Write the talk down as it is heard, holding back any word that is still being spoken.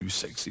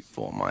sexy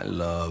for my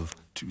love.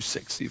 Too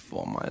sexy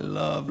for my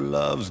love.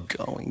 Love's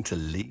going to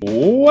leave.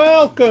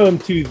 Welcome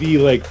to the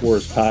Lake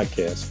Forest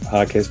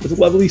podcast for the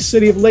lovely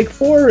city of Lake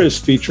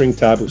Forest, featuring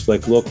topics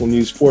like local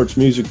news, sports,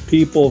 music,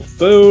 people,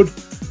 food,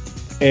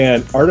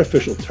 and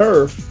artificial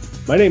turf.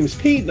 My name is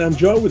Pete, and I'm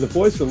joined with the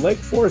voice of Lake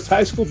Forest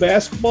High School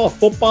basketball,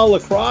 football,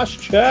 lacrosse,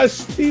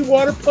 chess, tea,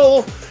 water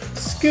polo,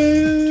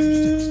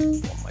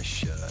 school.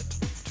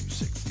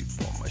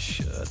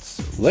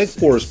 Lake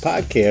Forest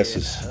podcast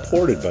is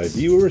supported by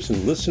viewers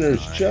and listeners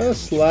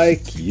just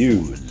like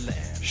you.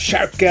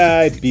 Shark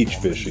Guy Beach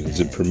Fishing is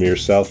a premier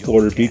South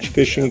Florida beach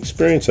fishing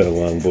experience out of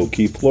Longboat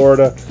Key,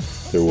 Florida.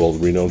 Their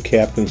world-renowned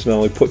captains not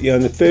only put you on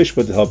the fish,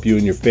 but to help you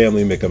and your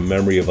family make a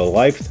memory of a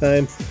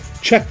lifetime.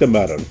 Check them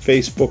out on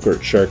Facebook or at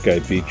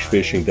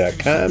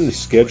sharkguybeachfishing.com to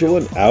schedule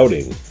an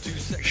outing.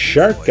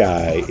 Shark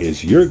Guy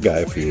is your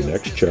guy for your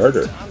next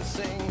charter.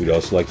 We'd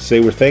also like to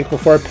say we're thankful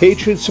for our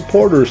Patriot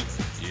supporters,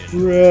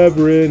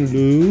 Reverend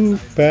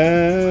Luke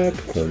Back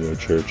from the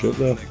Church of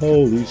the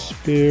Holy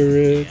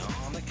Spirit,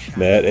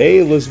 Matt A.,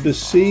 Elizabeth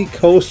C.,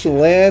 Coastal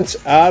Lance,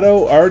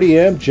 Otto,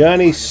 RDM,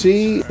 Johnny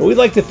C. And we'd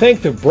like to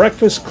thank the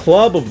Breakfast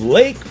Club of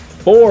Lake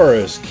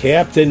Forest,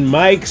 Captain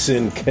Mike's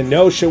in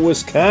Kenosha,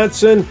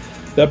 Wisconsin,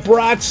 the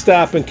Brat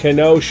Stop in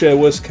Kenosha,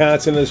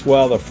 Wisconsin as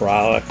well, the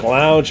Frolic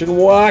Lounge in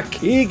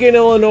Waukegan,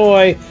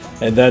 Illinois,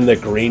 and then the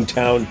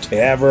Greentown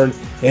Tavern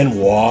in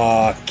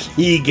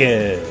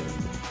Waukegan.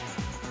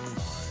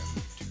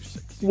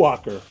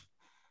 Walker,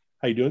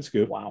 how you doing,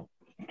 Scoop? Wow,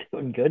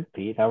 doing good,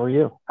 Pete. How are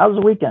you? How's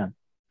the weekend?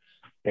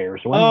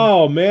 Bears win.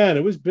 Oh man,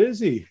 it was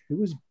busy.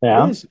 Busy.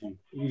 It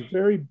was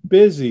very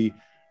busy.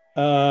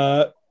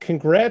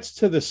 Congrats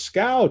to the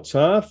Scouts,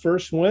 huh?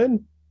 First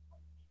win.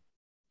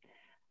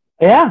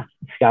 Yeah,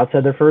 Scouts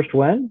had their first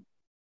win.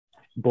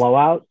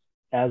 Blowout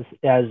as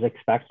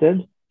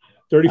expected.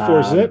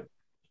 34 zip.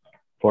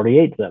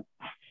 48 zip.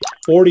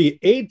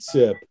 48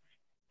 zip.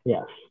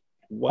 Yes.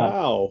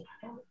 Wow.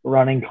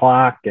 Running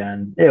clock,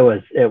 and it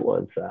was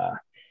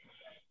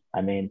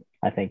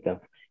I think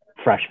the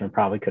freshman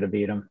probably could have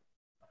beat him.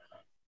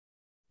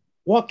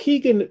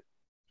 Waukegan,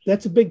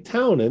 that's a big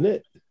town, isn't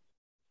it?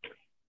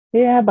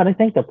 Yeah, but I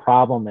think the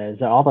problem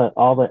is all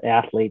the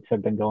athletes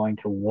have been going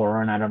to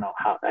Warren. I don't know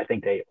how. I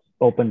think they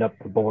opened up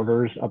the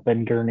borders up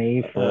in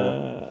Gurnee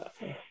for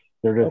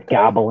they're just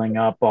gobbling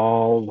up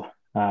all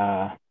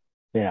the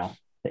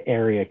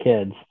area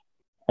kids.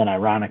 And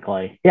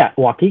ironically,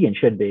 Waukegan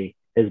should be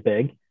as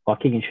big.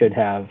 Waukegan should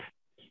have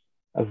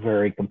a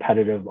very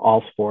competitive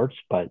all sports,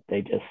 but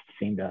they just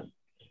seem to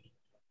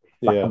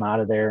suck them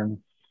out of there, and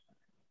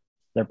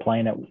they're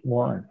playing at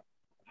Warren.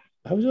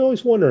 I was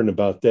always wondering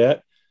about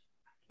that.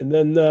 And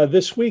then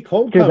this week,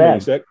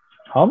 homecoming.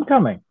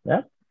 Homecoming,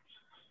 yeah.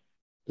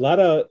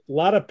 A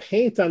lot of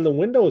paint on the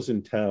windows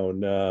in town.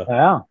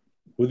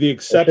 With the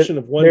exception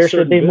of one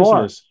certain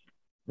business.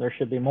 There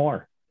should be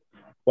more.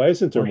 Why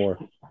isn't there more?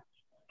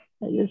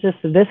 It's just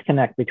a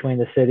disconnect between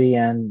the city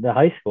and the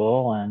high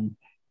school, and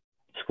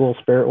school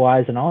spirit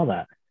wise and all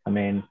that. I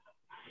mean,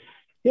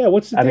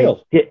 what's the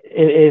deal?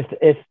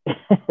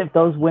 If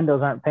those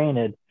windows aren't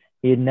painted,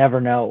 you'd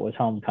never know it was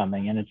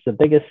homecoming, and it's the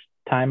biggest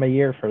time of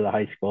year for the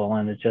high school.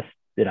 And it's just,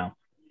 they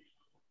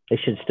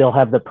should still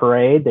have the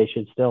parade. They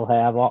should still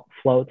have all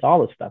floats,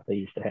 all the stuff they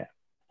used to have.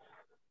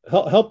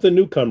 Help the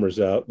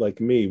newcomers out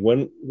like me.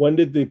 When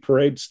did the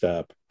parade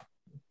stop?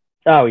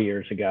 Oh,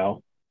 years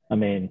ago. I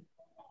mean,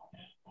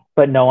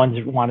 but no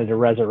one's wanted to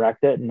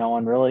resurrect it. And no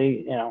one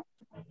really,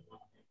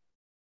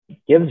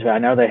 gives. I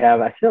know they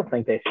have. I still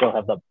think they still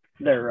have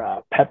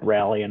their pep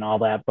rally and all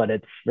that, but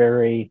it's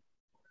very,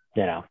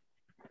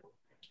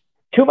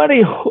 too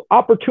many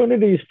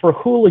opportunities for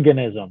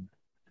hooliganism.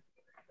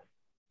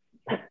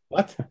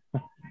 What?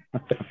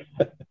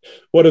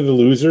 What are the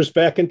losers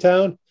back in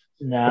town?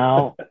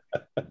 No,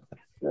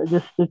 it's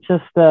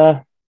just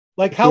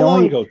like how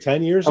long ago?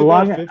 10 years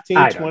ago?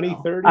 15, 20,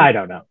 30? I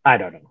don't know.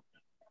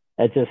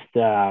 It's just,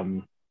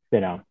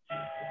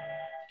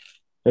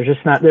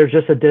 there's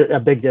just a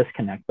big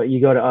disconnect. But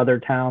you go to other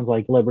towns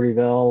like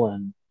Libertyville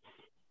and,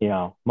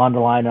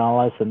 Mundelein and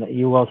all this, and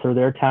you go through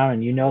their town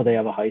and they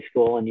have a high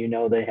school and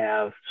they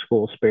have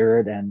school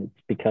spirit, and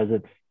it's because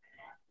it's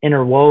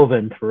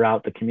interwoven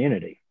throughout the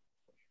community.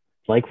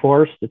 Lake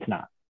Forest, it's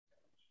not.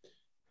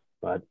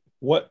 But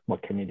what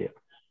can you do?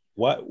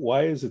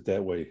 Why is it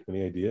that way?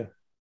 Any idea?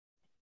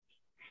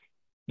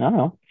 I don't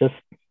know. Just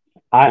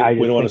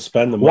we don't want to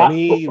spend the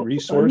money,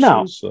 resources.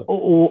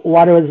 No.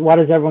 Why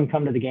does everyone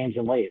come to the games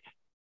and leave?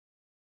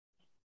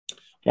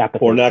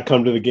 Apathy. Or not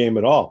come to the game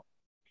at all?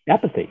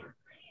 Apathy.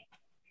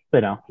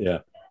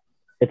 Yeah.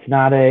 It's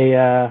not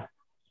a.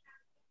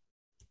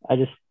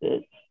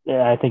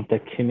 I think the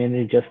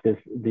community just is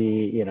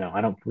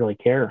I don't really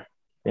care,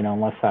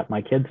 unless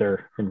my kids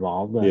are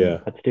involved.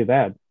 And that's too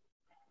bad.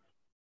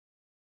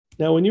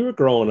 Now, when you were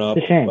growing up,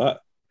 it's a shame.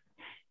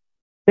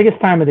 Biggest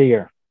time of the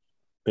year.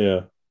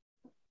 Yeah.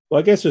 Well,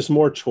 I guess there's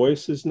more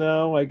choices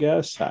now, I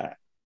guess. I'm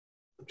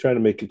trying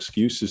to make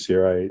excuses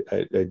here.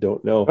 I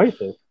don't know.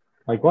 Choices?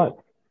 Like what?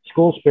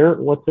 School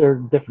spirit? What's their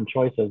different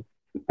choices?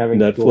 Having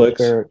Netflix. School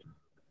spirit.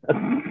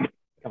 Come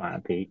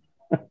on, Pete.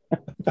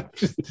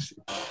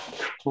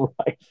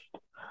 Right.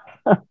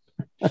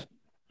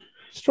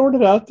 Just throwing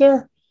it out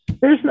there.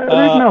 There's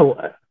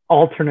no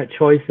alternate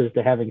choices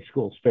to having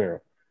school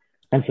spirit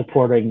and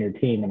supporting your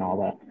team and all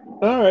that.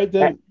 All right,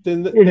 then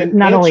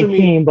not only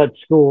team, but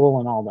school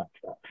and all that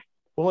stuff.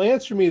 Well,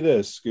 answer me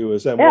this, Stu,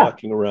 as I'm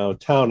walking around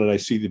town and I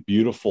see the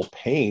beautiful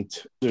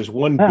paint. There's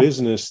one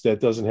business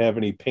that doesn't have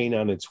any paint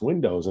on its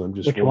windows, and I'm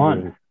just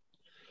wondering. One?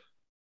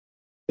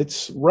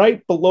 It's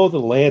right below the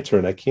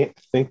lantern. I can't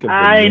think of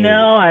the name.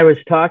 Know. I was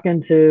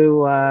talking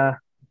to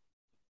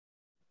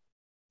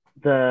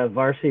the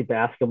varsity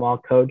basketball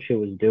coach who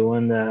was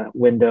doing the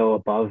window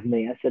above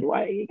me. I said,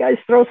 why you guys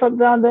throw something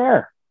down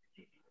there?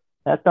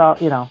 That's all,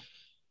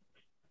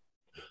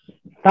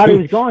 thought he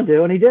was going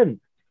to, and he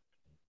didn't.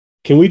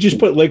 Can we just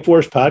put Lake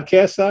Forest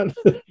Podcast on?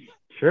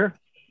 Sure.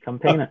 Come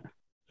paint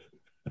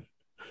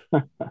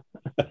it.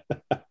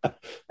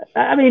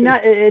 I mean,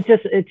 that's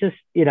the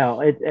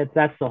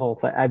whole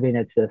thing. I mean,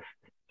 it's just,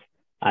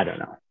 I don't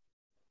know.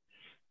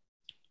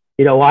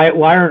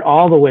 Why aren't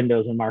all the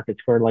windows in Market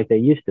Square like they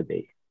used to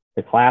be?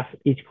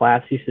 Each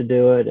class used to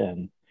do it,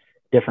 and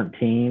different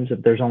teams.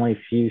 If there's only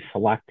a few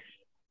select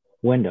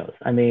windows.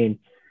 I mean,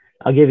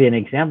 I'll give you an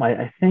example.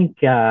 I think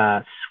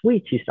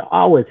Sweets used to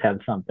always have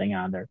something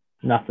on there.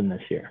 Nothing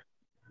this year.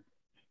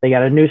 They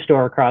got a new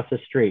store across the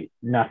street.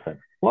 Nothing.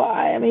 Well,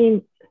 I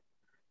mean,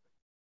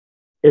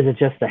 is it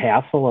just the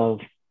hassle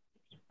of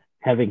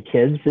having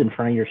kids in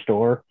front of your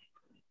store?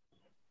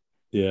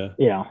 Yeah.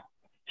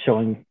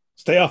 Showing.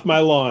 Stay off my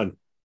lawn.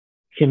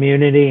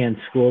 Community and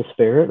school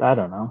spirit. I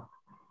don't know.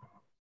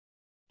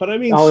 But I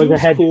mean,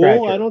 Sue's cool.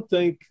 Scratcher. I don't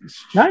think.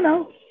 I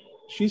know.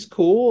 She's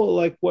cool.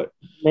 Like what?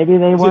 Maybe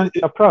they weren't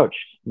approached.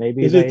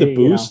 Maybe is it the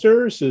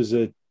boosters? Is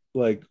it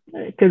like?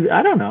 Because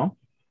I don't know.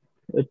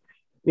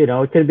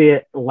 It could be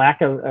a lack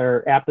of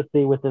or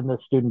apathy within the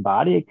student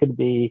body. It could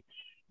be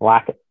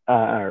lack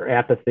or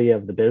apathy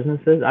of the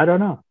businesses. I don't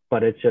know,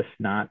 but it's just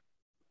not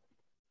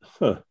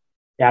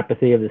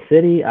apathy of the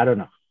city. I don't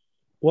know.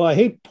 Well, I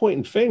hate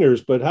pointing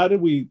fingers, but how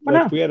did we?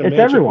 If we had a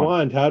magic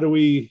wand, how do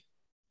we?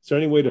 Is there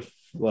any way to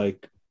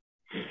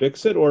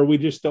fix it, or we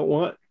just don't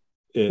want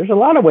it? There's a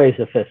lot of ways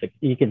to fix it.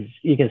 You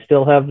can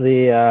still have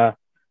the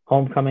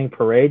homecoming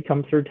parade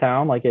come through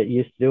town like it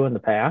used to do in the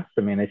past.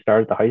 I mean, they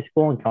start at the high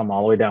school and come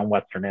all the way down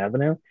Western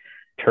Avenue,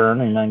 turn,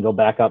 and then go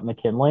back up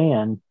McKinley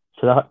and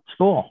to the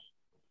school.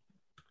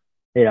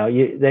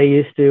 They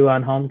used to,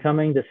 on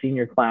homecoming, the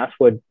senior class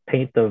would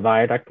paint the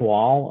viaduct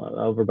wall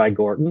over by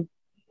Gordon.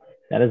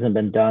 That hasn't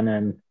been done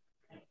in,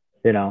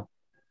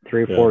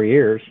 3 or 4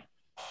 years.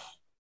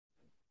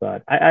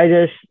 But I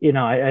just,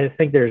 I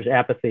think there's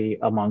apathy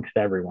amongst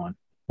everyone,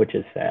 which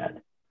is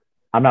sad.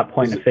 I'm not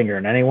pointing a finger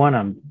at anyone.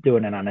 I'm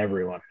doing it on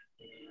everyone.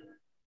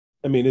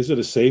 I mean, is it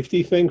a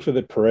safety thing for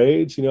the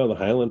parades? The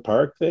Highland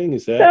Park thing?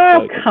 Is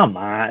that? Come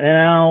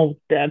on.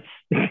 That's.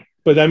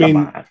 But I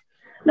mean,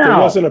 there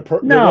wasn't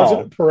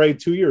a parade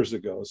 2 years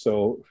ago.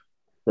 So,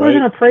 right?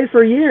 There wasn't a parade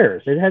for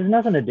years. It has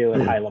nothing to do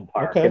with Highland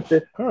Park.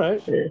 Okay. All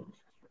right.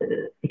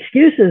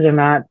 Excuses are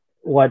not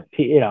what,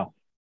 it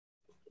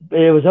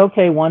was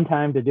okay one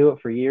time to do it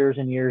for years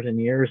and years and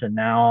years. And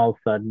now all of a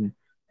sudden,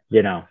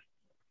 it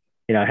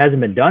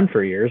hasn't been done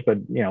for years, but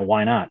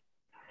why not?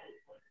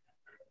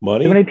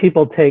 Money? Too many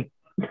people take.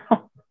 I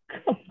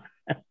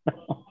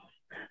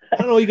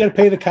don't know. You got to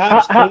pay the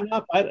cops. Clean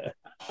up.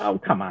 Oh,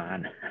 come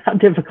on! How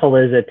difficult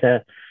is it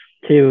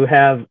to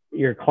have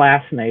your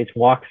classmates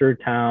walk through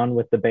town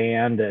with the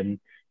band, and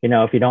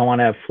if you don't want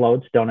to have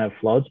floats, don't have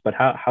floats. But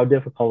how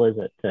difficult is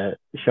it to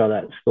show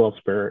that school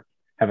spirit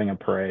having a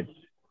parade?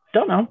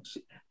 Don't know.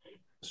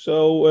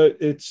 So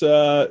it's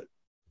the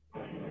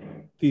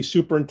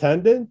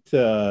superintendent?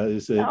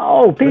 Is it?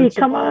 Oh, Pete,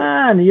 come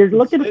on. You're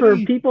looking for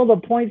people to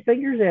point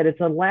fingers at. It's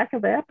a lack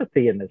of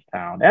apathy in this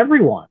town.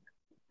 Everyone.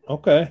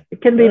 Okay.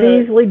 It can be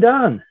easily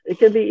done. It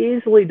can be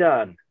easily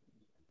done.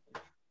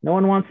 No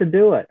one wants to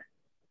do it.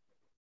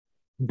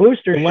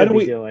 Boosters should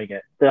be doing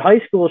it. The high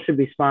school should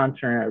be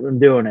sponsoring it and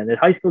doing it. The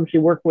high school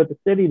should work with the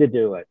city to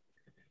do it,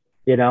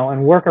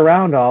 and work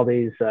around all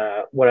these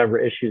whatever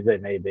issues they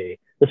may be.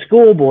 The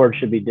school board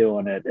should be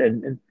doing it.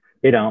 And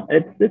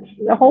it's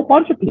a whole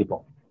bunch of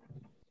people.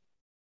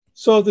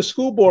 So the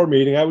school board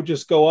meeting, I would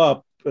just go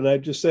up and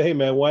I'd just say, hey,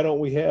 man, why don't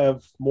we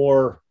have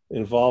more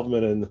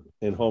involvement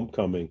in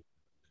homecoming?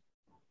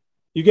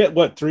 You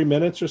get, 3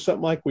 minutes or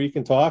something where you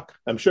can talk?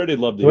 I'm sure they'd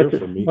love to hear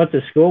from me. What's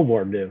the school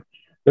board do?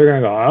 They're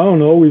going to go, I don't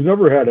know. We've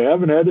never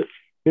haven't had it,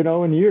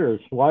 in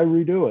years. Why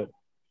redo it?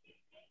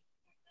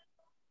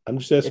 I'm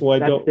just asking why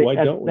don't we?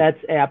 That's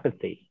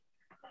apathy.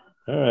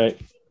 All right.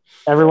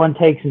 Everyone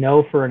takes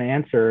no for an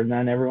answer, and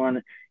then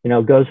everyone,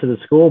 goes to the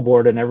school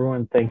board, and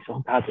everyone thinks, oh,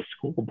 God, the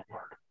school board.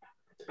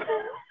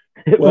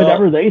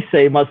 Whatever they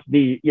say must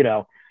be,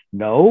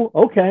 no,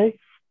 okay.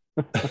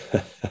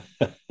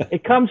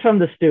 It comes from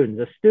the students.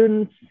 The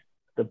students,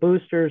 the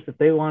boosters, if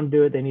they want to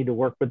do it, they need to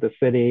work with the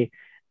city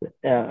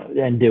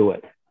and do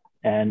it.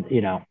 And,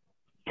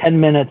 10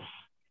 minutes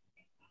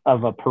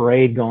of a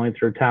parade going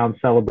through town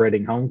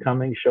celebrating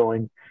homecoming,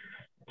 showing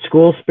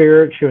school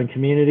spirit, showing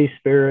community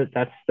spirit.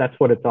 That's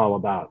what it's all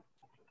about.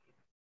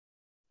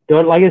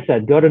 Like I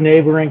said, go to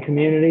neighboring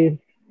communities,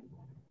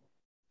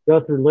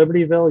 go through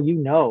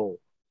Libertyville,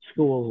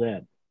 school's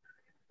in.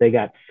 They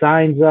got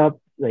signs up,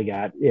 they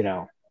got,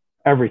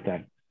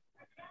 everything.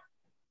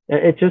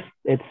 It's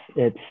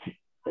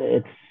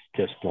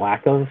just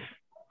lack of,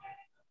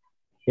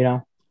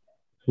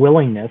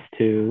 willingness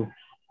to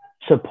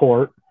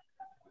support.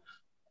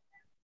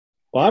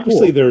 Well,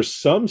 obviously there's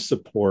some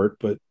support,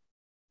 but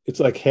it's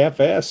like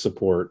half-ass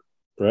support,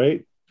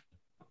 right?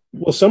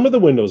 Well, some of the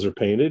windows are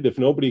painted. If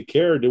nobody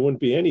cared, there wouldn't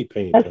be any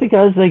paint. That's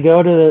because they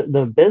go to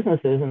the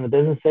businesses and the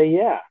business say,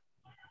 yeah.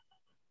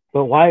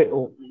 But why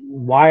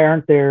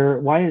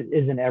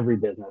isn't every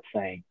business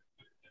saying,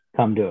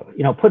 come do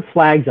it? Put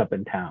flags up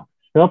in town.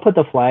 They'll put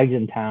the flags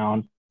in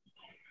town,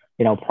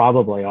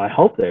 probably, I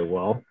hope they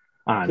will.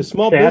 The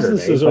small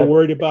businesses are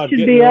worried about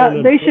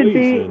getting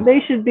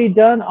they should be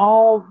done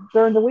all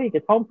during the week.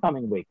 It's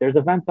homecoming week. There's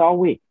events all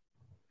week.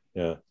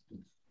 Yeah.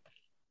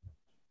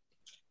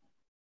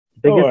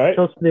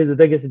 Supposed to be the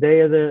biggest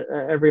day of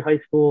every high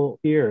school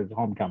year is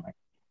homecoming.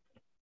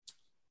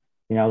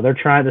 They're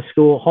trying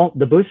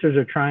the boosters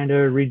are trying to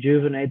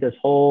rejuvenate this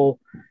whole,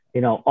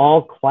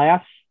 all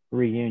class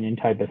reunion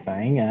type of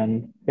thing.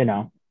 And,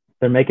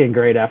 they're making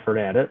great effort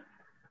at it,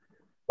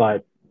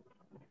 but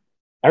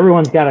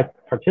everyone's got to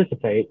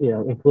participate,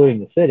 including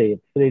the city. If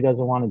the city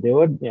doesn't want to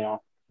do it,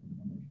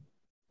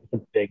 it's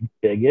a big,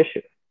 big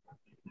issue.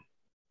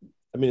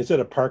 I mean, is it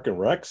a park and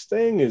recs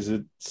thing? Is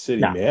it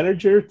city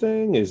manager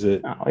thing? Is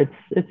it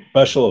it's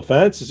special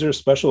events? Is there a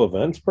special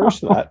events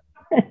person?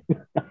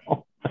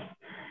 No.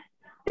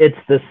 It's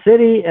the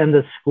city and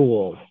the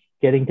schools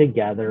getting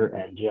together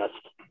and just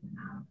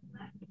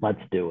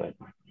let's do it.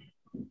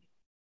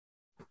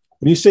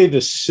 When you say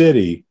the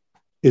city,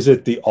 is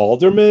it the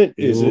alderman?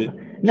 Is it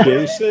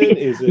Jason?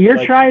 Is it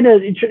you're trying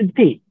to,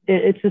 Pete?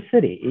 It's the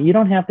city. You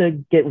don't have to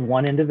get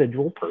one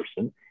individual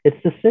person. It's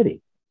the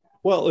city.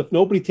 Well, if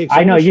nobody takes,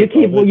 I know you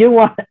keep. You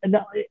want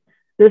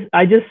this?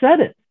 I just said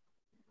it.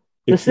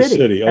 It's the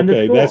city.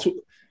 Okay,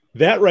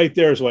 that right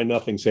there is why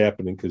nothing's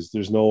happening because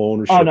there's no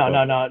ownership. Oh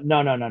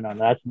no.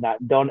 That's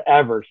not. Don't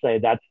ever say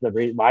that's the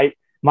reason. My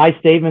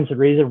statement's the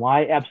reason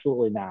why.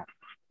 Absolutely not.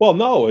 Well,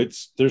 no.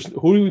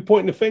 Who are we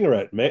pointing the finger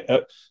at?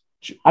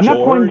 I'm not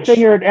pointing the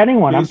finger at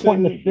anyone.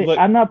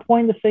 I'm not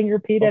pointing the finger,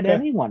 Pete, at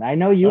anyone. I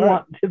know you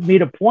want me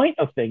to point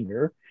a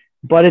finger,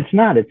 but it's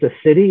not. It's the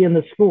city and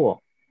the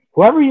school.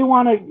 Whoever you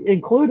want to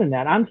include in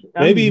that.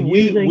 Maybe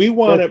we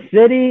want the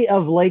city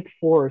of Lake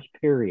Forest,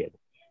 period.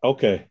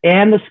 Okay.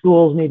 And the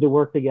schools need to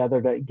work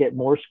together to get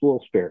more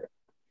school spirit.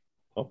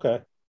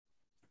 Okay.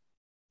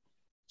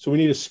 So we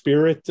need a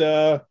spirit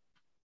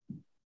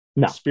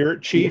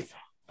spirit chief?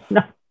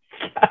 No.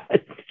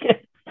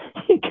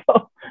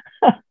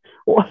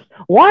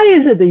 Why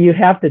is it that you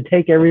have to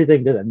take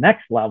everything to the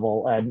next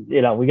level and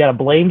we got to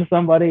blame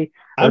somebody?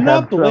 I'm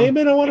not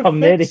blaming. I want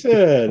to fix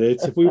it.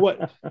 It's if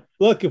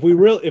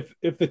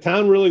the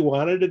town really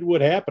wanted it, would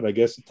happen. I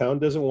guess the town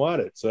doesn't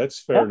want it, so that's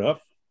fair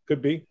enough.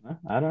 Could be.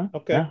 I don't know.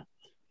 Okay.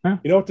 Yeah.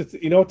 You know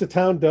what the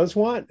town does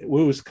want?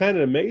 What was kind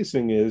of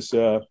amazing is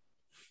I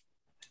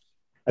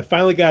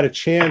finally got a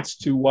chance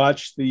to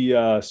watch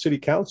the city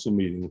council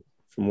meeting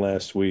from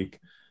last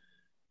week.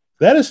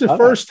 That is the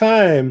first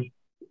time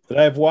that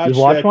I've watched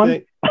that one?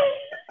 thing.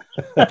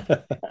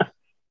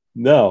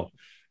 No,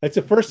 it's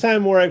the first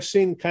time where I've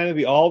seen kind of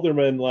the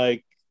aldermen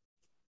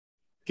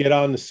get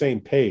on the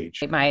same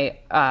page. My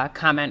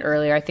comment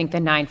earlier, I think the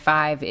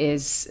 9.5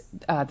 is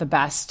the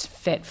best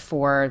fit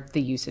for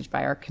the usage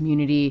by our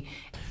community.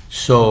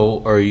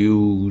 So are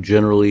you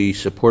generally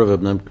supportive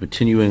of them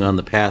continuing on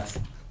the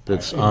path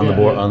that's on the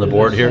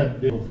board here?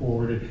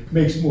 Forward, it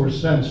makes more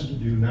sense to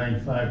do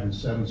 9.5 and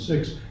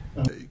 7.6.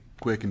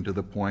 Quick and to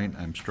the point,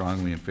 I'm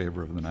strongly in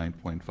favor of the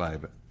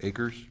 9.5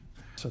 acres.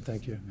 So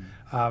thank you.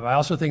 I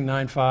also think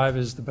 9.5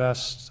 is the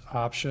best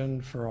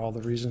option for all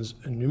the reasons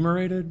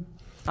enumerated.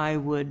 I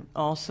would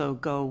also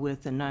go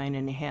with the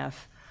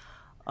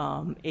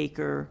 9.5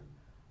 acre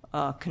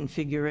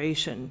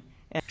configuration.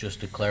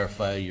 Just to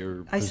clarify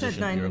your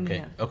position. I said 9.5.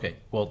 Okay. Okay.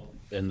 Well,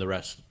 and the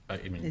rest,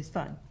 it's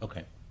fine.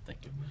 Okay.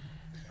 Thank you.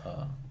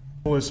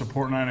 Fully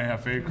support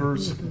 9.5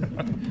 acres.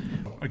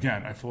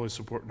 Again, I fully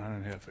support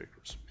 9.5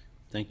 acres.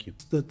 Thank you.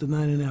 That the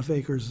 9.5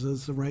 acres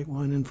is the right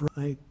one, and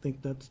I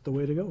think that's the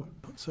way to go.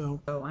 So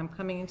I'm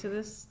coming into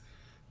this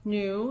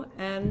new,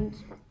 and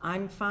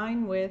I'm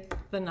fine with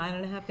the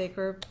 9.5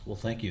 acre. Well,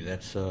 thank you.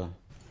 That's a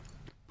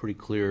pretty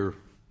clear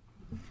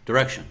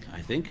direction, I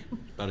think.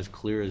 About as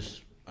clear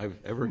as I've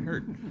ever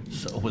heard.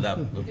 So without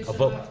a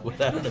vote,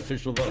 without an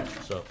official vote.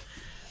 So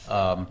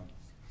I'll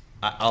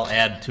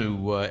add to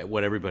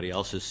what everybody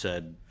else has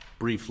said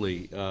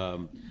briefly.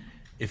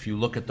 If you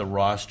look at the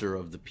roster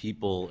of the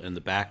people and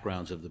the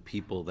backgrounds of the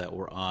people that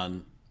were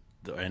on,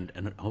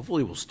 and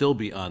hopefully will still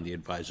be on the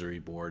advisory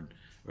board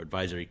or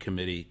advisory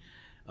committee,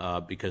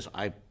 because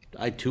I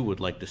too would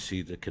like to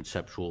see the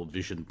conceptual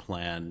vision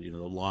plan, the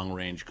long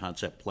range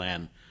concept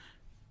plan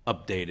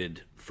updated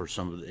for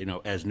some of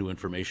the, as new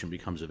information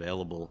becomes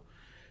available.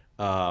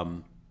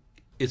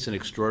 It's an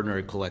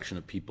extraordinary collection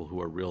of people who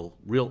are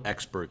real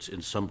experts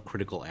in some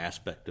critical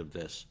aspect of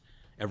this,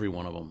 every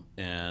one of them,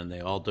 and they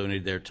all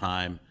donated their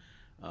time.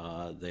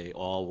 They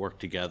all work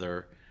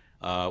together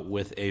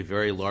with a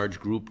very large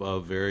group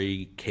of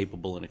very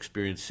capable and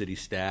experienced city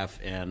staff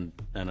and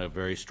a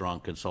very strong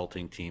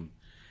consulting team.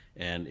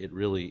 And it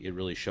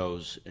really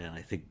shows, and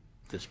I think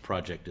this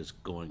project is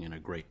going in a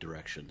great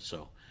direction.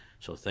 So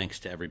thanks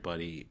to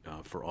everybody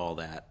for all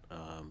that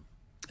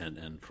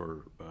and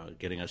for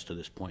getting us to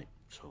this point.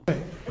 So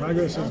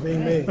Progress is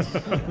being made.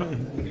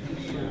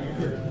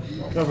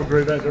 Have a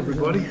great night,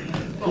 everybody.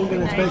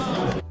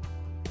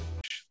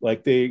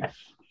 Like the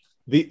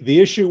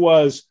issue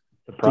was,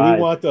 do we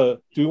want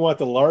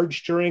the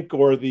large drink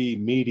or the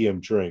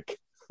medium drink?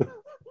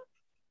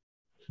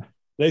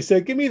 They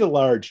said, give me the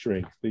large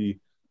drink, the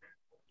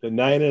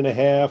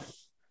 9.5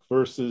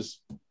 versus,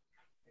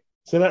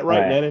 isn't that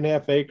right?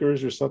 9.5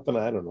 acres or something?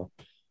 I don't know.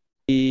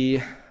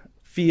 The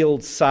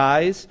field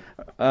size.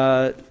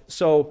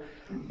 So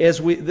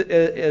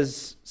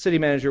as City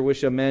Manager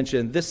Wisha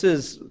mentioned, this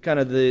is kind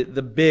of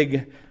the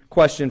big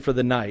question for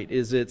the night.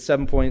 Is it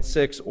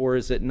 7.6 or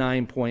is it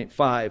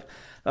 9.5?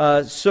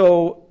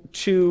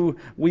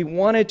 We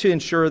wanted to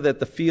ensure that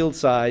the field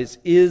size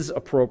is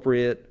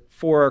appropriate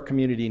for our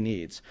community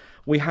needs.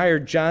 We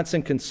hired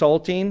Johnson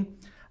Consulting.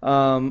 They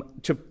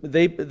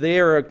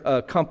are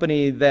a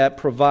company that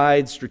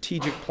provides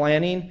strategic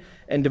planning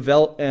and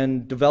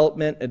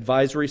development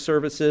advisory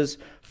services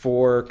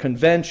for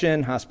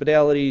convention,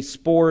 hospitality,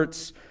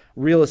 sports,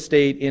 real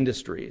estate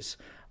industries.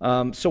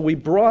 So we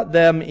brought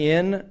them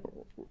in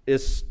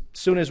as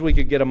soon as we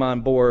could get them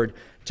on board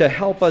to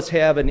help us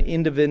have an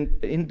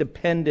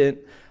independent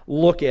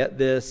look at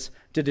this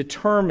to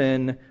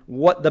determine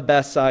what the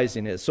best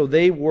sizing is. So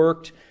they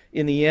worked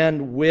in the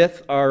end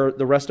with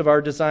the rest of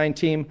our design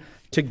team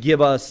to give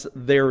us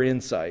their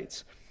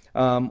insights.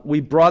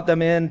 We brought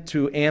them in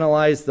to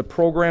analyze the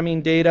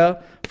programming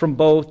data from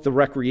both the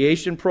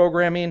recreation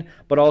programming,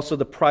 but also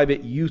the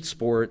private youth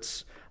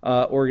sports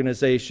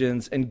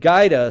organizations, and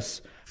guide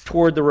us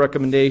toward the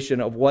recommendation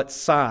of what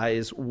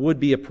size would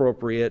be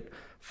appropriate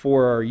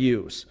for our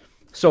use.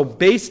 So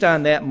based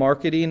on that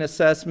marketing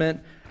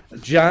assessment,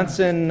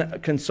 Johnson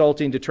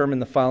Consulting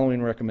determined the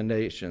following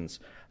recommendations: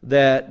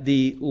 that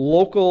the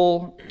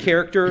local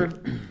character,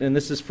 and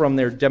this is from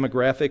their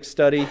demographic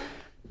study,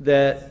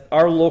 that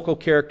our local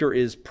character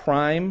is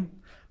prime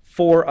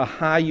for a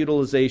high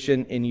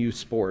utilization in youth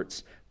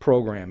sports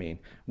programming.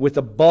 With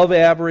above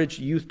average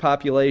youth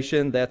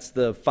population, that's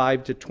the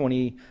 5 to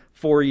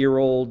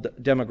 24-year-old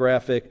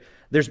demographic,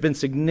 there's been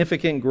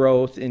significant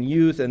growth in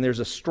youth, and there's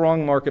a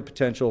strong market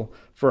potential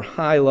for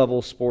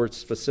high-level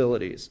sports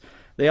facilities.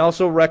 They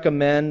also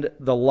recommend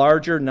the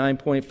larger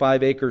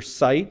 9.5 acre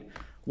site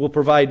will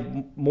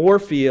provide more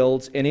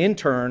fields and in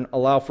turn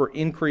allow for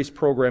increased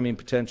programming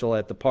potential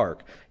at the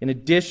park. In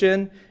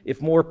addition,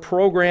 if more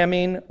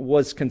programming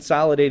was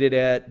consolidated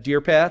at Deer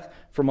Path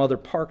from other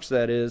parks,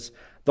 that is,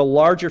 the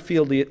larger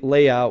field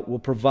layout will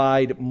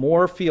provide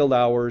more field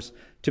hours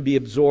to be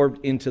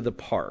absorbed into the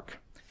park,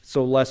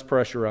 so less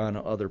pressure on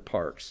other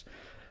parks.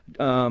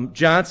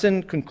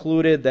 Johnson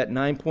concluded that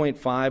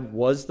 9.5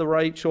 was the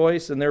right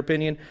choice in their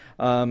opinion,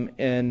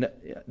 and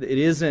it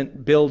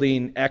isn't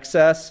building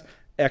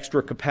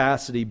extra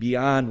capacity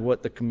beyond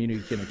what the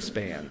community can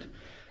expand.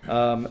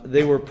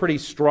 They were pretty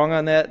strong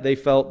on that. They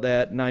felt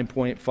that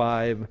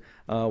 9.5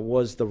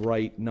 was the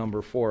right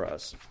number for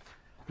us.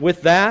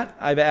 With that,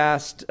 I've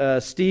asked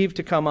Steve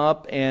to come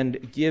up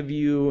and give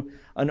you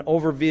an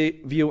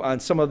overview on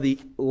some of the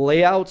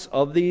layouts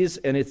of these,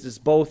 and it's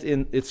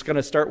going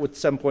to start with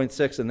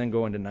 7.6 and then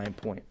go into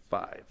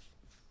 9.5.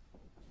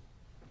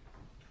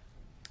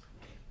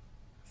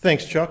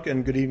 Thanks, Chuck,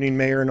 and good evening,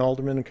 Mayor and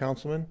Aldermen and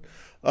Councilmen.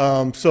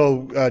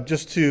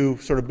 Just to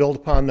sort of build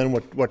upon then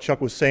what Chuck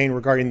was saying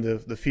regarding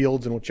the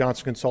fields and what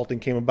Johnson Consulting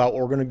came about,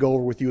 what we're going to go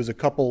over with you is a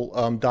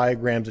couple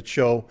diagrams that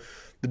show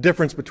the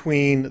difference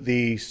between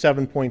the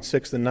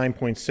 7.6 and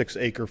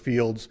 9.6 acre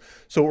fields.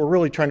 So what we're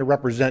really trying to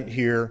represent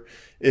here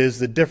is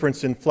the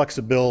difference in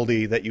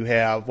flexibility that you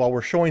have. While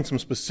we're showing some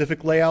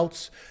specific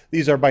layouts,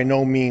 these are by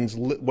no means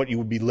what you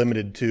would be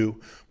limited to,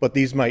 but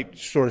these might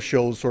sort of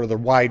show sort of the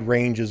wide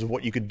ranges of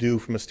what you could do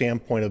from a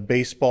standpoint of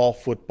baseball,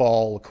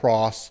 football,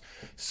 lacrosse,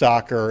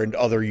 soccer, and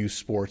other youth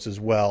sports as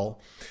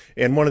well.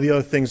 And one of the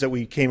other things that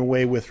we came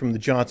away with from the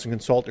Johnson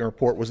Consulting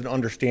report was an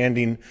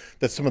understanding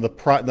that some of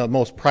the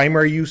most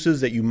primary uses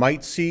that you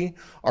might see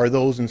are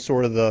those in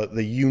sort of the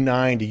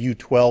U9 to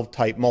U12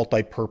 type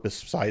multi-purpose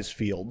size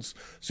fields.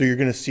 So you're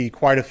going to see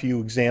quite a few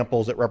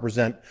examples that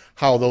represent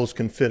how those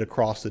can fit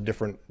across the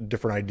different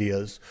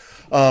ideas.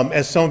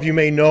 As some of you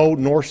may know,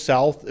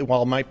 north-south,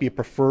 while it might be a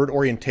preferred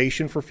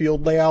orientation for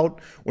field layout,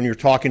 when you're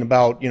talking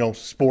about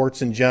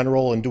sports in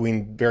general and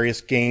doing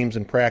various games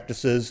and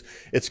practices,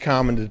 it's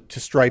common to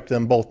stripe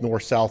them both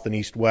north, south, and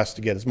east, west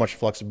to get as much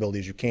flexibility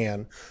as you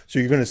can. So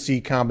you're going to see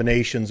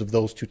combinations of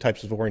those two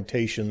types of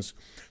orientations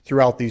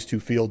throughout these two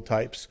field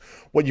types.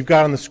 What you've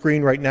got on the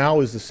screen right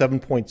now is the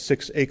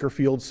 7.6 acre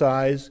field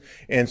size,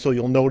 and so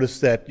you'll notice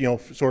that,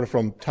 sort of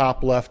from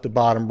top left to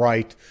bottom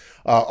right,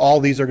 all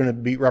these are going to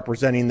be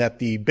representing that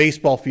the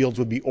baseball fields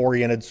would be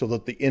oriented so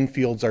that the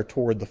infields are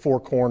toward the four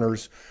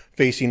corners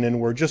facing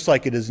inward, just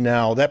like it is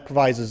now. That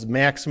provides us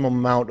maximum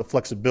amount of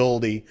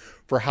flexibility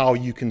for how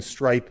you can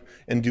stripe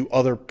and do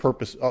other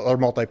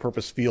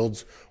multi-purpose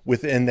fields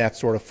within that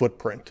sort of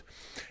footprint.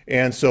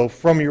 And so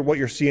from what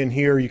you're seeing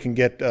here, you can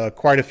get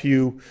quite a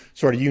few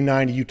sort of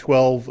U9 to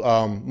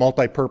U12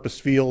 multi-purpose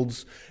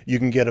fields. You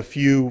can get a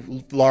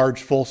few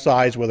large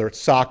full-size, whether it's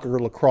soccer,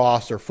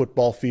 lacrosse, or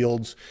football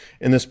fields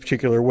in this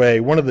particular way.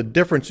 One of the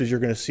differences you're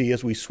going to see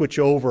as we switch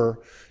over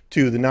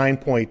to the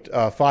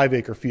 9.5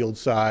 acre field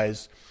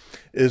size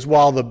is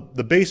while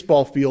the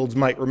baseball fields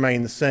might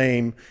remain the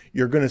same,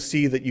 you're going to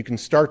see that you can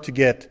start to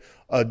get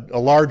a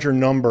larger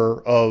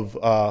number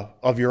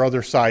of your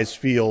other size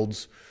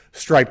fields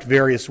striped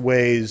various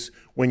ways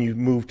when you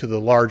move to the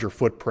larger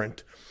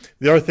footprint.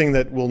 The other thing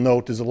that we'll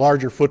note is a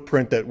larger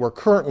footprint that we're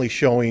currently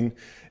showing,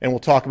 and we'll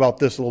talk about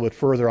this a little bit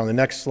further on the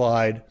next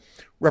slide,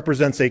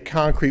 represents a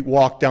concrete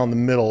walk down the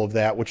middle of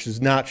that, which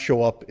does not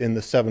show up in the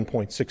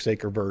 7.6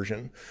 acre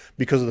version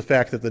because of the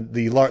fact that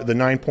the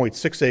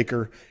 9.6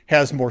 acre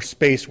has more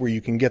space where you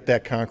can get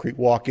that concrete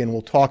walk in.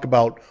 We'll talk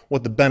about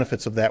what the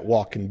benefits of that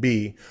walk can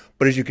be.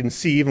 But as you can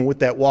see, even with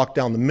that walk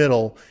down the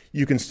middle,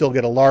 you can still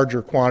get a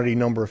larger quantity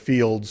number of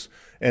fields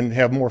and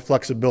have more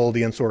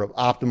flexibility and sort of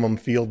optimum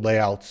field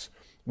layouts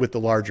with the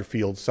larger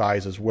field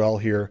size as well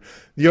here.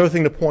 The other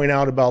thing to point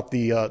out about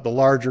the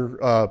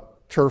larger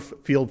turf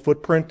field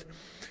footprint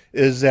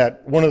is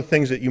that one of the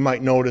things that you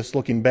might notice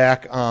looking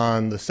back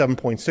on the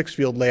 7.6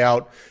 field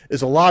layout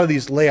is a lot of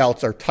these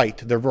layouts are tight.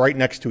 They're right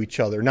next to each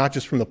other, not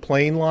just from the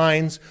playing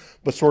lines,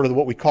 but sort of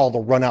what we call the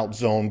run-out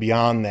zone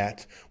beyond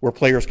that, where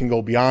players can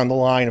go beyond the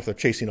line if they're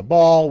chasing a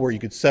ball, where you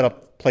could set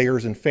up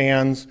players and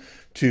fans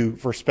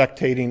for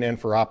spectating and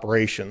for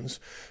operations.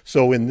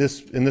 So in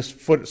this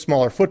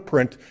smaller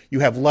footprint,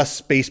 you have less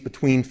space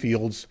between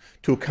fields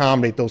to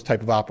accommodate those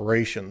type of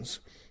operations.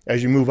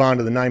 As you move on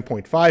to the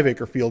 9.5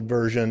 acre field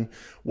version,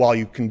 while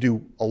you can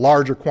do a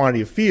larger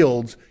quantity of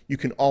fields, you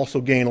can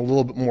also gain a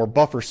little bit more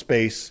buffer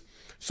space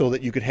so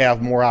that you could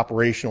have more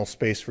operational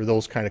space for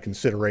those kind of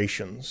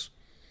considerations.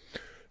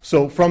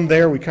 So from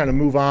there, we kind of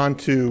move on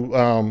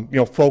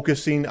to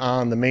focusing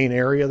on the main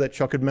area that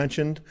Chuck had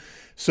mentioned.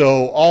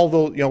 So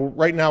although,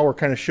 right now we're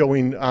kind of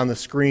showing on the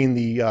screen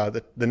the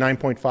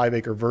 9.5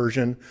 acre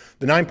version.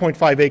 The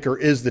 9.5 acre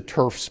is the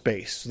turf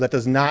space. So that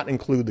does not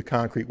include the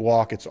concrete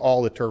walk. It's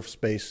all the turf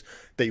space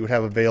that you would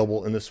have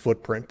available in this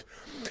footprint.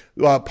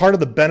 Part of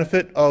the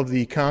benefit of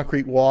the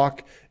concrete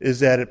walk is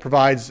that it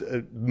provides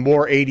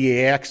more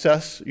ADA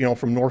access,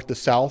 from north to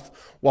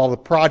south. While the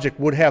project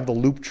would have the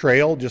loop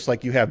trail, just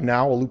like you have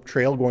now, a loop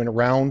trail going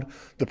around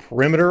the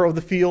perimeter of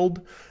the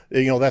field,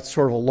 that's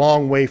sort of a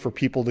long way for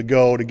people to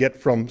go to get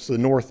from the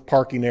north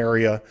parking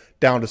area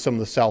down to some of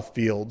the south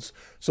fields.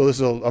 So this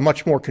is a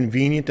much more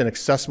convenient and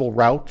accessible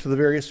route to the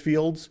various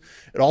fields.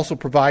 It also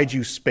provides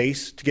you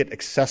space to get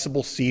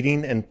accessible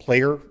seating and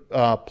player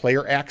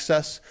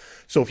access.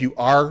 So if you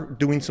are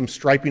doing some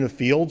striping of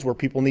fields where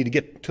people need to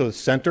get to the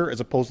center as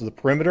opposed to the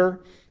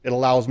perimeter, it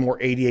allows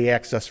more ADA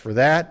access for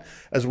that,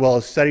 as well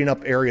as setting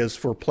up areas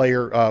for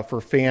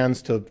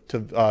fans to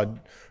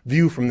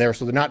view from there,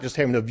 so they're not just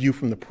having to view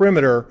from the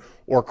perimeter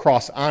or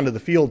cross onto the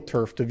field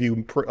turf to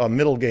view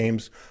middle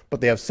games,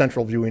 but they have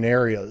central viewing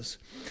areas.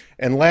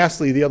 And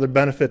lastly, the other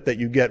benefit that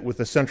you get with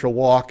the central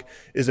walk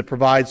is it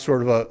provides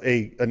sort of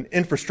an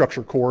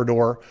infrastructure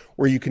corridor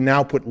where you can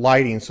now put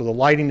lighting. So the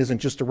lighting isn't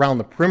just around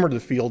the perimeter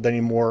of the field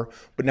anymore,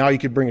 but now you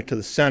could bring it to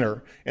the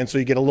center. And so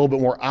you get a little bit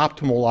more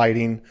optimal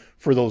lighting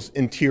for those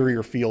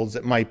interior fields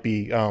that might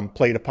be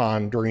played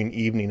upon during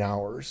evening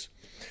hours.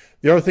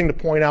 The other thing to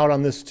point out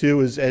on this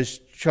too is, as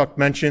Chuck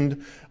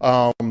mentioned,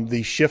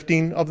 the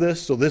shifting of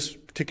this. So this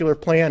particular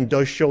plan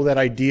does show that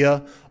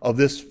idea of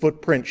this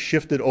footprint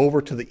shifted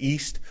over to the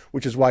east,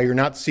 which is why you're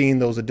not seeing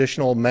those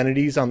additional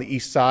amenities on the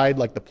east side,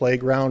 like the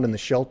playground and the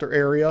shelter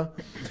area.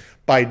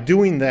 By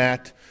doing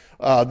that,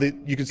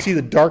 you can see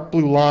the dark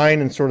blue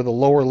line in sort of the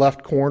lower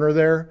left corner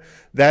there.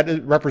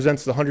 That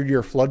represents the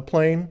 100-year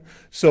floodplain.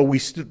 So we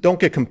don't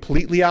get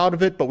completely out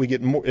of it, but we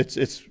get more.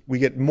 We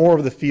get more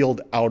of the field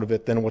out of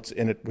it than what's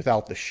in it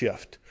without the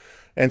shift.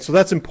 And so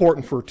that's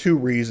important for two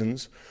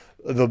reasons.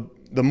 The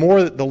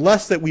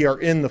less that we are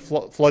in the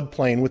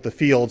floodplain with the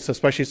fields,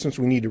 especially since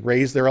we need to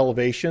raise their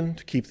elevation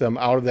to keep them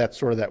out of that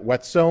sort of that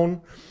wet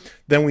zone,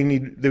 then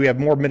we have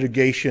more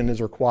mitigation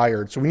is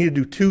required. So we need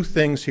to do two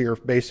things here,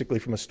 basically,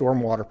 from a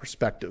stormwater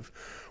perspective.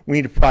 We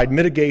need to provide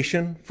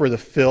mitigation for the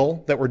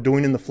fill that we're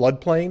doing in the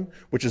floodplain,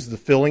 which is the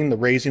filling, the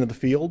raising of the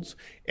fields,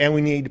 and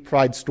we need to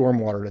provide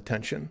stormwater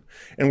detention.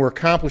 And we're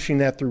accomplishing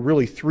that through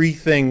really three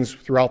things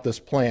throughout this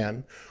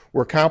plan.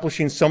 We're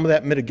accomplishing some of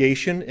that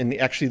mitigation in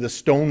actually the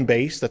stone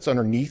base that's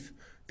underneath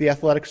the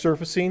athletic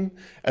surfacing,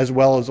 as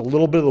well as a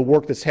little bit of the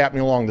work that's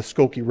happening along the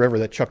Skokie River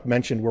that Chuck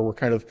mentioned, where we're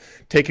kind of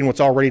taking what's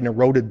already an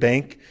eroded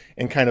bank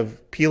and kind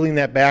of peeling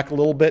that back a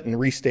little bit and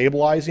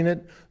restabilizing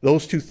it.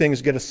 Those two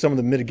things get us some of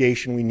the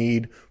mitigation we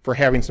need for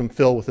having some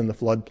fill within the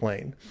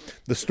floodplain.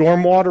 The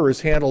stormwater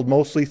is handled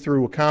mostly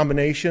through a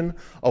combination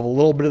of a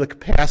little bit of the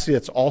capacity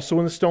that's also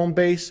in the stone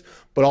base,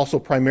 but also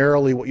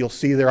primarily what you'll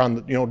see there on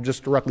the,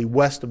 just directly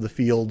west of the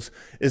fields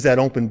is that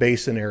open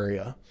basin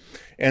area.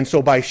 And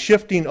so by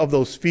shifting of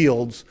those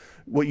fields,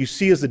 what you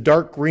see is the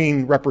dark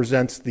green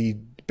represents the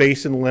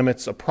basin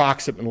limits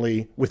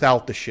approximately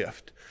without the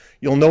shift.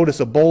 You'll notice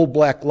a bold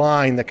black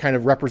line that kind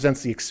of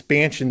represents the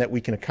expansion that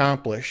we can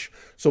accomplish.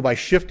 So by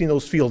shifting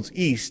those fields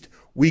east,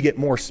 we get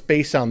more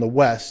space on the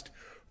west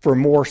for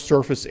more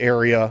surface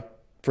area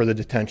for the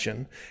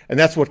detention. And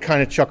that's what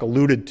kind of Chuck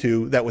alluded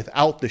to, that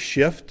without the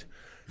shift,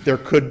 there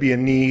could be a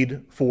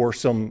need for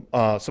some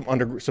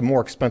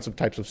more expensive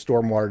types of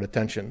stormwater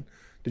detention.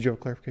 Did you have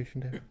a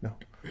clarification, Dave? No.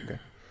 Okay.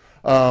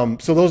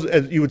 So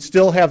those, you would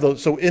still have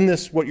those. So in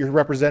this, what you're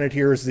represented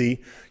here is you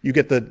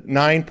get the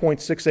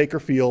 9.6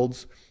 acre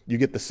fields, you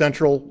get the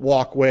central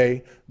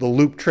walkway, the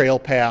loop trail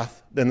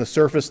path, then the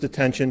surface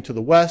detention to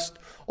the west,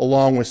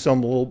 along with a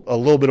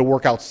little bit of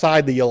work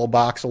outside the yellow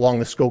box along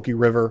the Skokie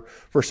River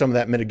for some of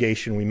that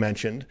mitigation we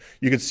mentioned.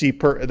 You can see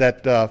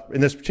that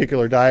in this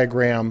particular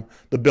diagram,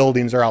 the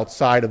buildings are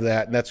outside of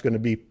that, and that's going to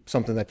be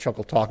something that Chuck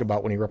will talk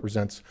about when he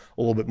represents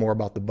a little bit more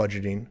about the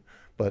budgeting.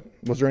 But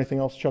was there anything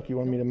else, Chuck, you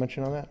wanted me to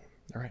mention on that?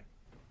 All right.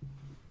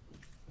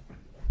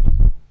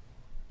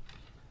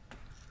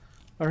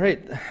 All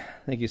right.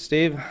 Thank you,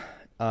 Steve.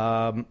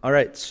 All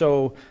right.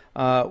 So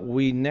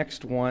we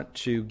next want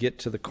to get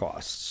to the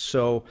costs.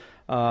 So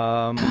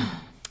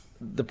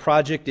the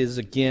project is,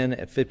 again,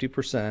 at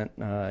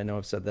 50%. I know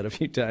I've said that a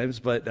few times,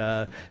 but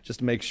just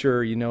to make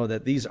sure you know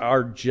that these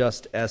are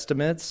just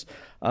estimates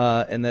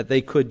and that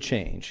they could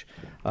change.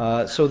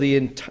 So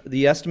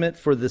the estimate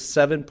for the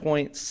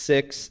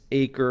 7.6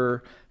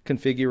 acre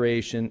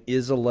configuration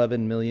is $11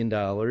 million,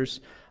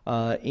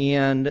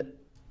 and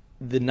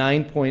the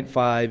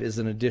 9.5 is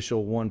an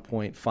additional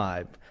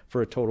 1.5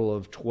 for a total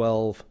of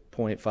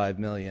 $12.5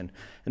 million.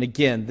 And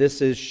again,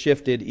 this is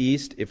shifted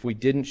east. If we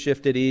didn't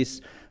shift it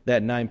east,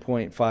 that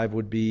 9.5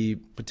 would be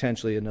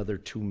potentially another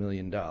 $2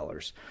 million.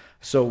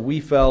 So we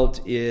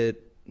felt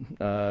it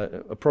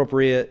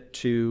appropriate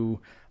to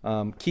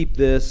keep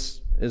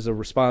this as a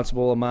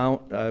responsible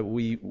amount.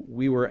 We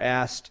were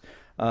asked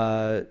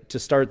to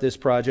start this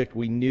project.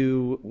 We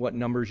knew what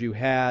numbers you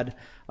had,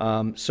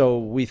 so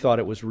we thought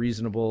it was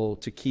reasonable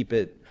to keep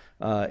it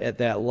at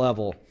that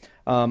level.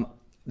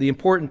 The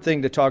important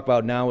thing to talk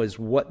about now is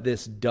what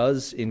this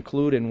does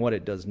include and what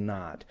it does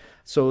not.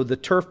 So the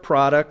turf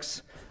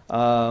products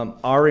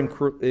are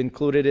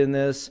included in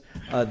this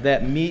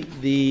that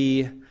meet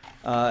the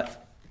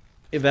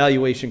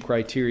evaluation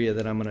criteria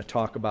that I'm going to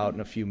talk about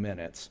in a few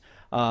minutes.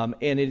 And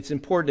it's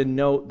important to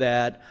note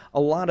that a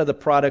lot of the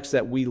products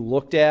that we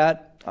looked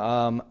at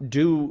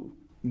do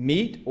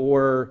meet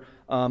or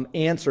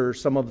answer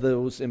some of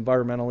those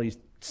environmentally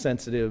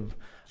sensitive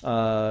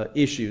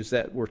issues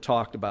that were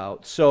talked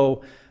about.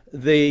 So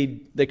they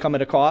come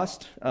at a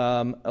cost.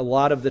 A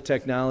lot of the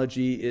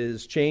technology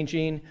is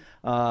changing,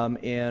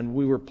 and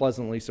we were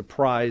pleasantly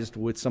surprised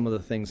with some of the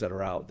things that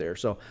are out there.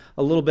 So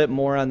a little bit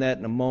more on that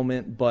in a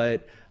moment,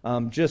 but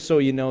just so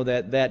you know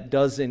that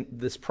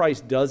this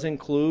price does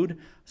include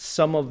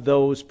some of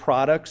those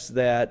products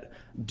that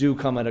do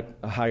come at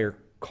a higher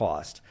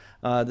cost.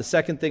 The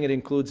second thing it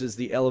includes is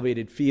the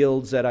elevated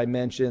fields that I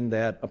mentioned,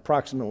 that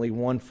approximately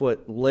 1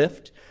 foot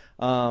lift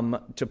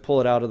to pull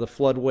it out of the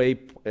floodway,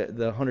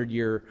 the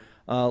 100-year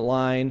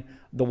line.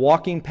 The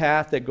walking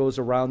path that goes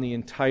around the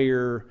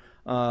entire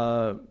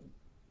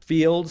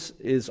fields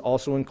is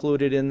also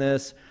included in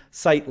this.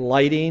 Site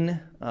lighting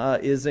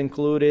is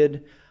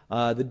included.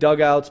 The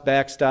dugouts,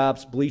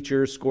 backstops,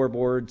 bleachers,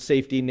 scoreboard,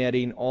 safety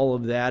netting, all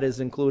of that is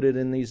included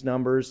in these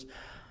numbers.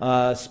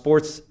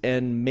 Sports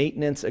and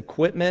maintenance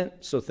equipment,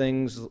 so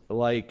things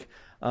like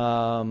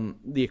the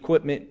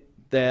equipment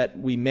that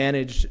we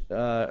manage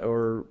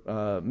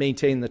or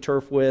maintain the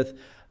turf with,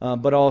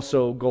 but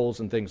also goals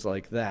and things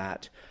like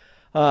that.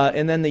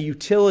 And then the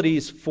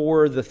utilities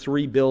for the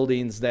 3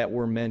 buildings that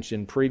were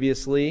mentioned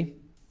previously,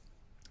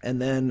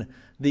 and then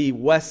the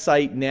west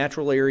site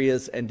natural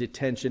areas and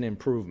detention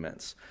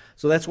improvements.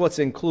 So that's what's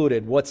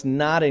included. What's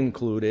not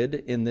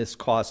included in this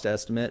cost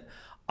estimate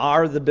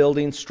are the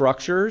building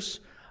structures.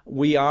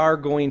 We are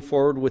going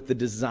forward with the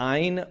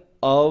design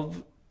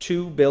of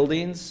 2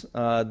 buildings,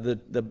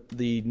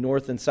 the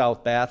north and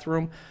south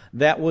bathroom.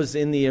 That was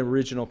in the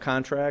original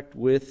contract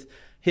with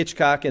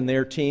Hitchcock and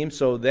their team,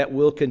 so that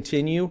will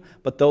continue,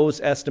 but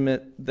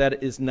that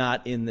is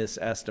not in this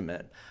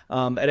estimate.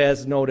 And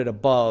as noted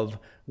above,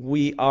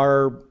 we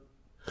are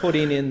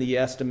putting in the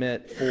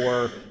estimate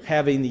for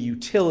having the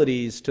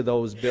utilities to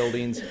those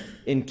buildings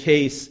in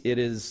case it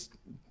is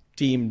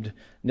deemed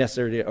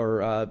necessary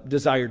or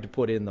desired to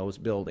put in those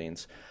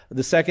buildings.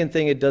 The second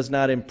thing it does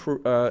not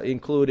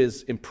include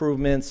is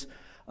improvements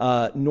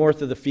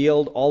north of the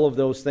field, all of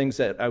those things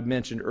that I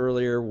mentioned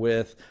earlier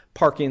with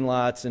parking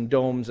lots and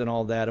domes and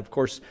all that. Of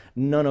course,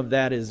 none of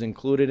that is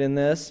included in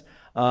this.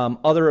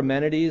 Other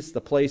amenities,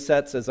 the play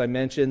sets, as I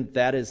mentioned,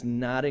 that is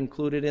not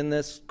included in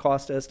this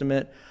cost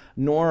estimate,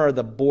 nor are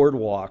the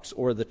boardwalks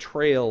or the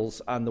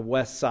trails on the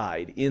west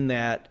side in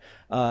that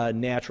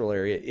natural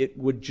area. It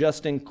would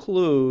just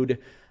include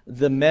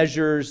the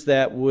measures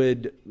that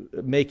would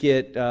make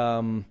it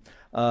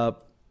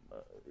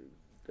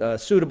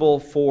suitable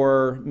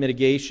for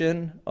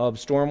mitigation of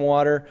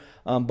stormwater,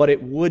 but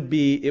it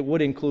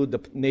would include the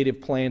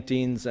native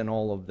plantings and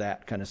all of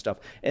that kind of stuff,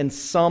 and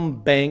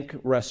some bank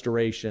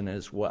restoration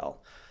as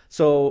well.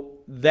 So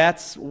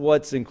that's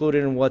what's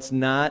included and what's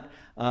not.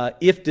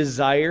 If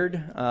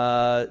desired,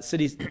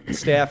 city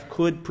staff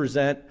could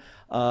present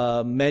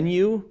a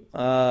menu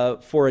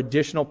for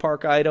additional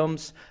park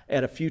items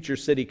at a future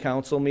city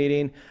council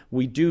meeting.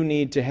 We do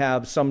need to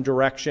have some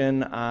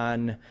direction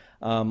on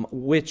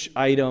which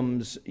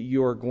items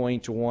you're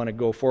going to want to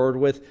go forward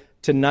with.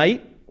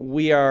 Tonight,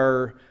 we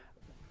are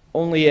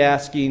only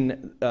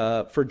asking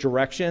for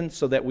direction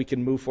so that we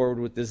can move forward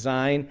with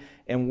design,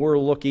 and we're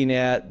looking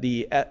at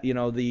the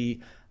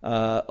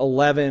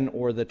 11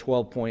 or the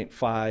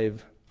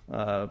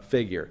 12.5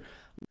 figure.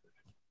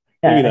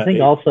 Yeah, I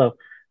think also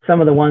some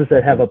of the ones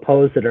that have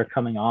opposed it are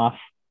coming off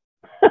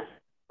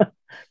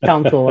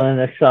council,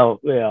 and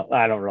so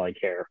I don't really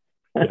care.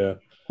 Yeah.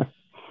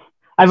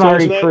 I've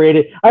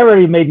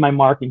already made my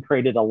mark and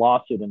created a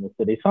lawsuit in the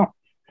city, so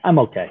I'm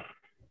okay.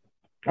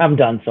 I'm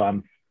done, so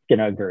I'm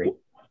gonna agree.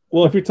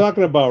 Well, if you're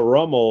talking about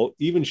Rummel,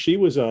 even she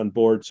was on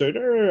board, so I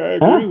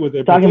agree with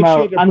it.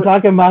 I'm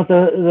talking about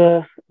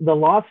the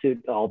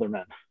lawsuit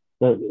alderman.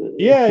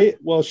 Yeah,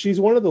 well, she's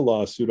one of the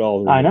lawsuit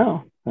aldermen. I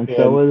know, and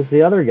so was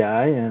the other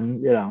guy,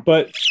 and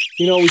But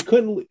we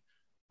couldn't.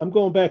 I'm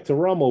going back to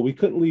Rummel. We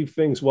couldn't leave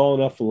things well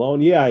enough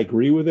alone. Yeah, I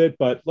agree with it,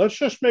 but let's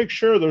just make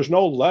sure there's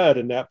no lead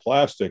in that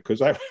plastic,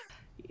 because I've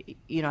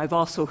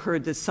also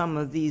heard that some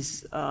of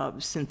these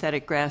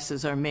synthetic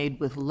grasses are made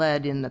with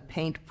lead in the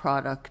paint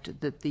product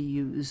that they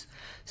use.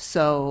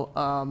 So,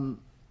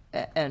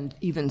 and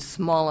even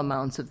small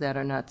amounts of that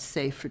are not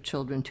safe for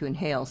children to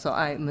inhale. So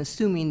I'm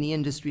assuming the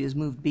industry has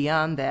moved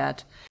beyond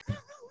that.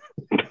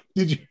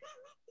 Did you?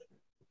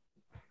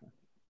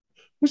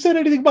 Who said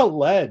anything about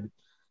lead?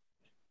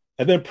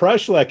 And then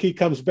Preschlek, he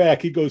comes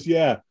back. He goes,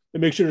 "Yeah, and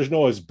make sure there's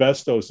no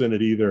asbestos in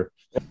it either."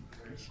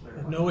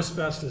 No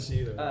asbestos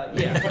either.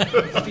 Yeah,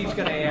 Steve's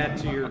going to add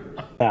to your.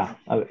 Yeah,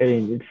 I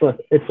mean,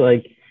 it's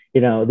like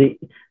the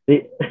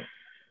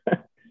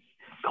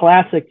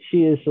classic.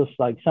 She is just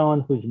like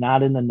someone who's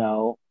not in the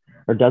know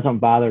or doesn't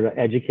bother to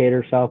educate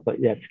herself,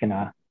 but yet's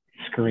gonna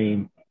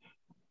scream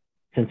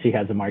since she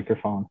has a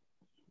microphone.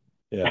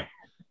 Yeah.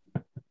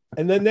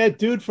 And then that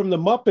dude from the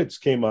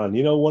Muppets came on.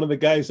 One of the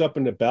guys up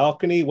in the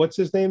balcony. What's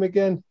his name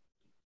again?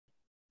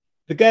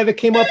 The guy that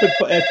came up at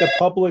the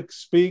public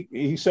speak.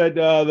 He said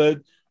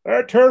that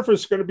our turf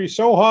is going to be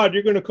so hot,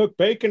 you're going to cook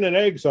bacon and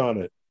eggs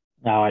on it.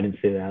 No, I didn't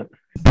see that.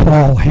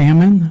 Paul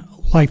Hammond,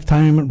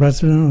 lifetime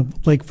resident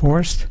of Lake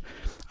Forest.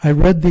 I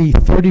read the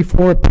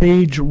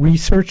 34-page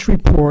research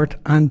report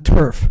on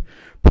turf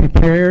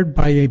prepared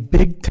by a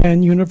Big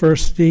Ten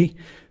university.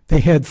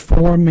 They had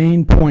 4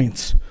 main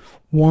points.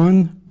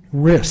 1,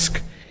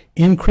 risk,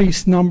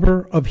 increased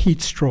number of heat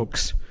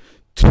strokes.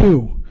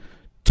 2,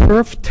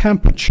 turf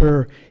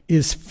temperature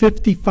is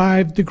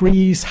 55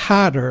 degrees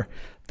hotter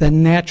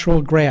than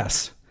natural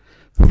grass.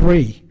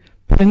 3,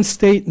 Penn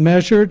State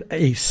measured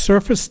a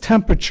surface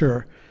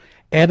temperature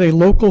at a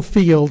local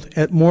field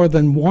at more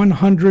than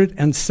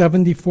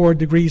 174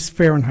 degrees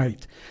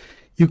Fahrenheit.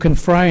 You can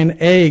fry an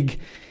egg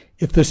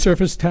if the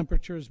surface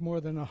temperature is more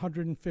than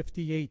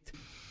 158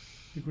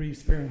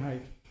 degrees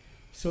Fahrenheit.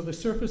 So the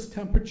surface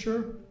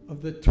temperature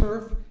of the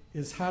turf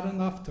is hot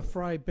enough to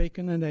fry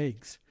bacon and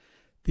eggs.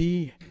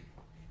 The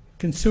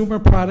Consumer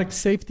Product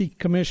Safety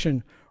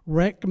Commission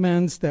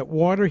recommends that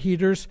water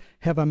heaters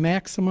have a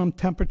maximum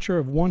temperature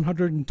of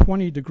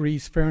 120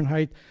 degrees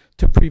Fahrenheit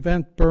to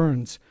prevent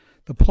burns.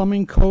 The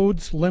plumbing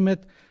codes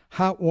limit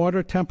hot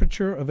water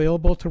temperature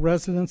available to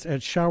residents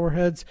at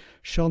showerheads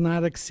shall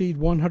not exceed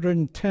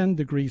 110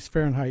 degrees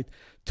Fahrenheit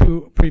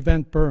to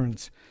prevent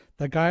burns.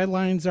 The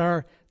guidelines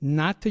are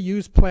not to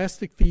use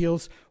plastic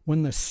fields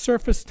when the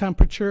surface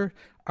temperature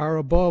are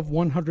above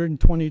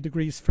 120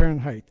 degrees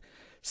Fahrenheit.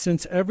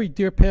 Since every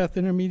Deer Path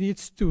Intermediate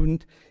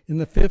student in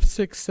the 5th,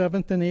 6th,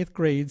 7th, and 8th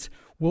grades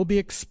will be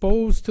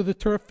exposed to the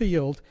turf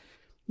field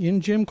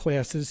in gym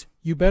classes,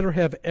 you better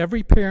have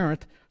every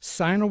parent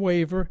sign a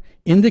waiver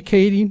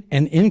indicating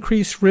an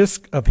increased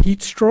risk of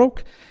heat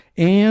stroke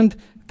and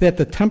that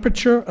the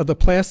temperature of the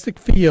plastic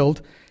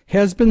field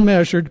has been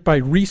measured by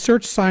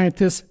research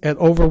scientists at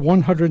over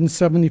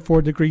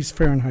 174 degrees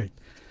Fahrenheit.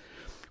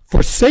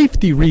 For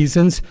safety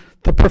reasons,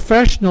 the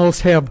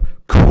professionals have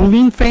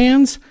cooling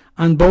fans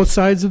on both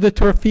sides of the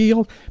turf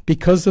field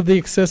because of the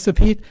excessive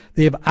heat.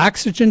 They have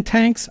oxygen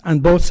tanks on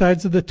both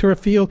sides of the turf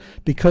field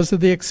because of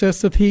the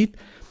excessive heat.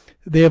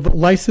 They have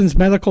licensed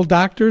medical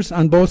doctors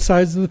on both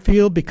sides of the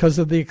field because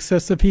of the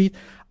excessive heat.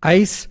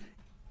 Ice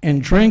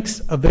and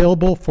drinks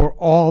available for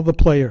all the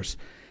players.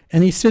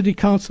 Any city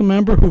council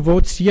member who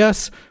votes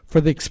yes for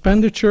the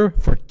expenditure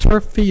for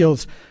turf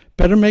fields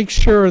better make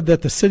sure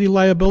that the city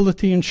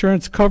liability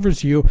insurance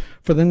covers you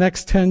for the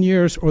next 10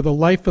 years or the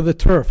life of the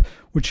turf,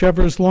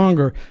 whichever is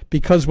longer,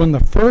 because when the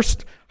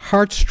first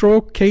heart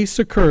stroke case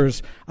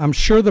occurs, I'm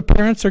sure the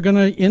parents are going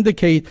to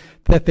indicate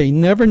that they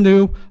never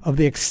knew of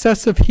the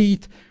excessive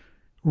heat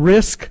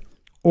risk,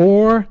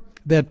 or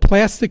that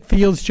plastic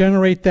fields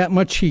generate that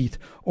much heat,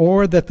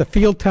 or that the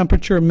field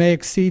temperature may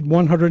exceed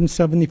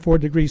 174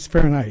 degrees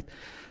Fahrenheit.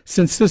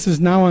 Since this is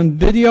now on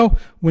video,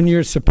 when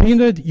you're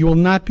subpoenaed, you will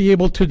not be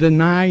able to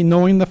deny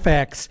knowing the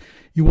facts.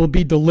 You will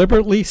be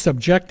deliberately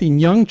subjecting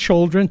young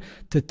children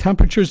to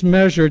temperatures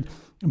measured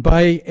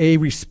by a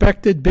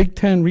respected Big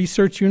Ten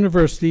research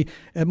university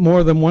at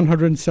more than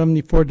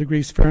 174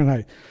 degrees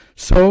Fahrenheit.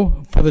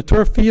 So, for the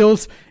turf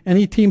fields,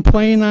 any team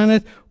playing on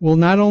it will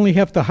not only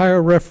have to hire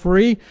a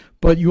referee,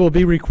 but you will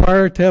be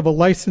required to have a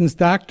licensed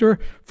doctor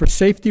for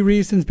safety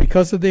reasons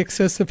because of the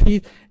excessive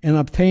heat, and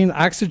obtain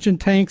oxygen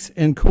tanks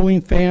and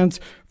cooling fans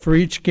for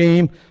each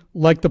game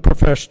like the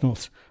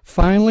professionals.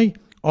 Finally,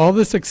 all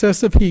this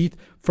excessive heat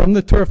from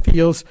the turf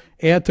fields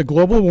add to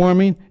global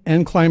warming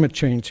and climate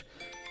change.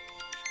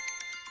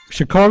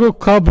 Chicago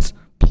Cubs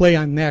play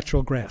on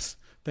natural grass.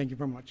 Thank you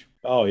very much.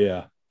 Oh,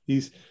 yeah.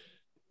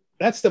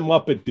 That's the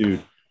Muppet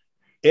dude.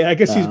 Yeah, I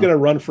guess he's going to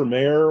run for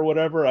mayor or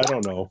whatever. I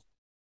don't know.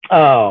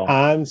 Oh.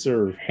 Hans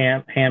or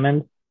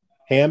Hammond?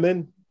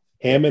 Hammond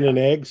and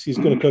eggs. He's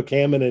going to cook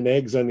Hammond and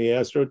eggs on the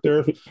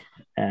AstroTurf.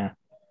 Yeah.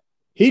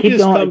 He keep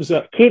just going, comes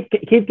up.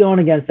 Keep going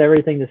against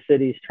everything the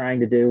city's trying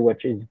to do,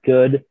 which is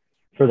good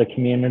for the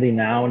community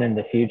now and in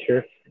the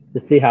future,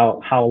 to see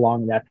how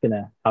long that's going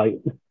to, how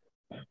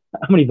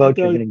many votes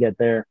you're going to get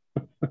there.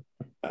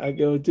 I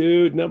go,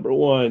 dude, number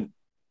one,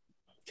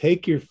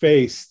 take your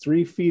face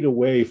 3 feet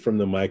away from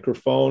the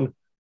microphone.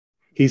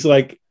 He's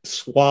like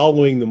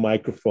swallowing the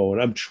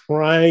microphone. I'm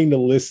trying to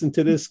listen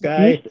to this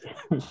guy.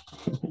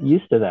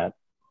 Used to that.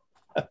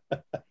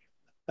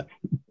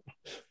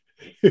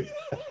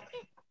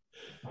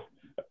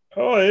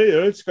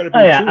 It's going to be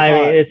too hot. I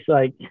mean, it's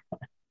like,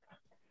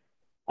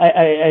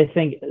 I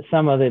think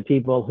some of the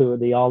people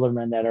the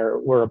aldermen that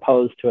were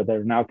opposed to it, that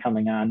are now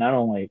coming on, not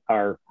only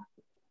are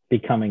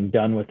becoming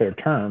done with their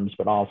terms,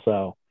 but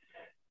also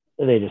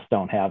they just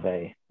don't have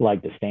a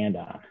leg to stand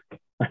on.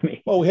 I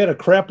mean, we had a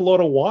crap load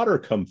of water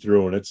come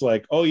through, and it's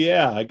like, oh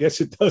yeah, I guess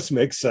it does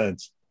make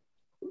sense.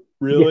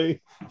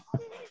 Really?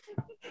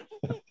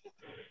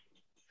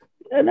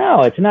 Yeah.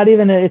 No, it's not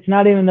even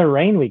the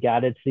rain we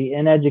got. It's the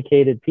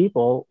uneducated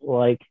people,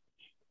 like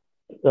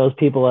those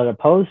people that are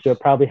opposed to it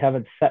probably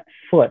haven't set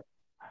foot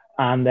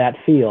on that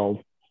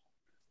field.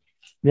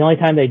 The only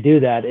time they do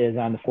that is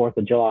on the 4th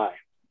of July.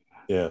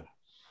 Yeah.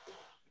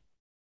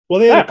 Well,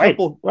 they had a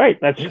couple. Right.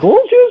 That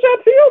schools use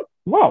that field?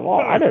 Well,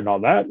 I didn't know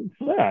that.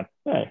 Yeah.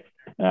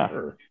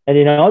 Sure. And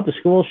you know what? The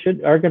schools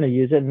are going to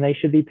use it, and they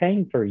should be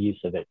paying for use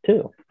of it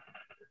too.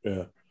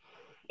 Yeah.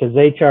 Because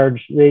they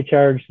charge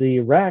the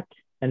rec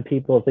and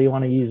people if they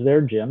want to use their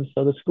gym.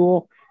 So the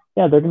school,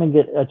 they're going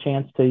to get a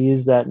chance to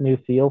use that new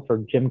field for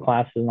gym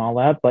classes and all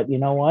that. But you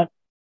know what?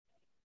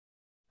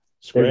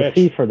 There's a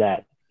fee for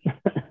that.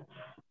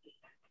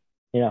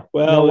 No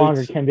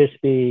longer can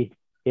just be,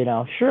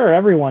 sure,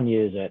 everyone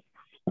use it.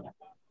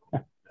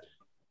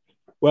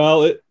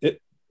 Well,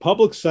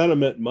 public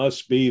sentiment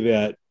must be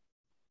that,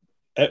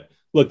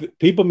 look,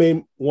 people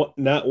may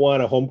not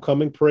want a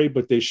homecoming parade,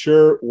 but they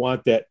sure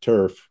want that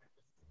turf.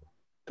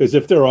 Because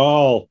if they're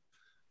all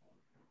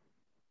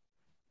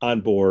on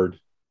board.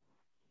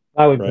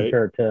 I would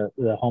compare it to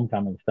the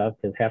homecoming stuff,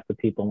 because half the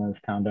people in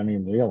this town don't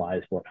even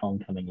realize what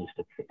homecoming used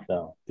to be.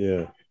 So,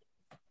 yeah.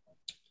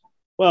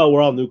 Well,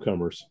 we're all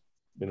newcomers,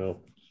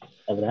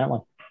 Evidently.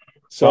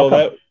 So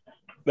welcome.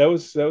 that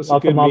was welcome a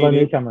good all meeting. The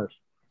newcomers.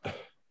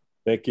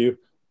 Thank you.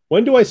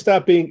 When do I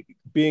stop being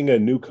a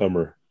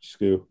newcomer,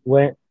 Stu?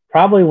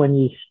 Probably when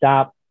you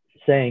stop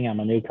saying I'm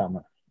a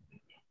newcomer.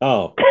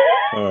 Oh,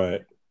 all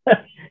right.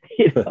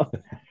 You've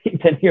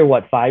been here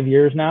 5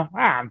 years now?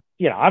 I'm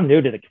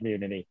new to the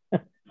community.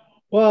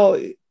 Well,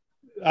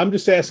 I'm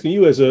just asking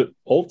you as an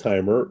old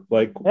timer.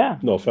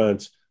 No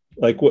offense.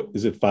 What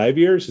is it? 5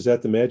 years? Is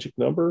that the magic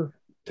number?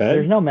 10?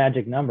 There's no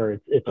magic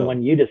number. It's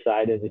when you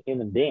decide as a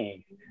human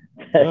being.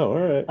 Oh, all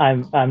right.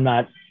 I'm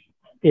not,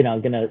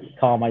 going to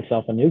call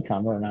myself a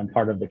newcomer, and I'm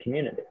part of the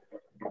community.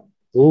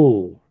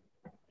 Ooh.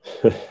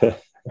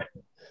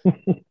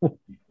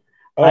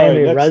 I am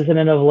a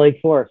resident of Lake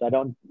Forest. I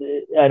don't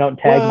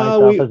tag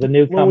myself as a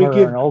newcomer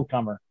or an old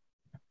comer.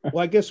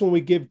 Well, I guess when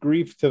we give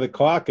grief to the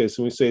caucus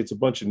and we say it's a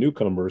bunch of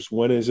newcomers,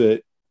 when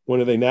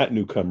are they not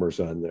newcomers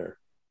on there?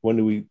 When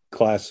do we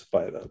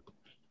classify them?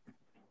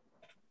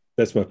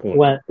 That's my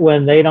point.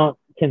 When they don't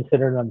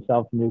consider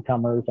themselves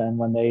newcomers, and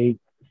when they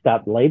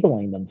stop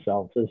labeling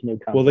themselves as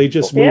newcomers. Well, they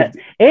just moved.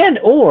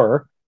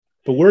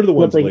 But we're the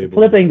ones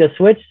flipping the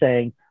switch,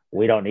 saying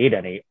we don't need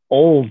any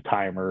old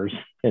timers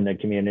in the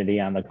community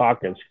on the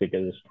caucus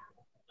because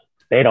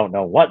they don't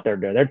know what they're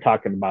doing. They're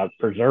talking about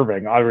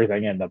preserving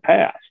everything in the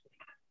past.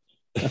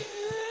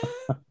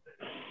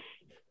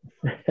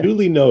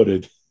 Duly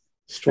noted.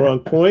 Strong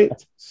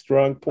point.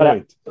 Strong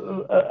point.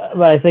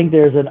 But I think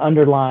there's an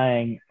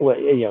underlying,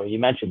 you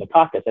mentioned the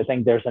caucus. I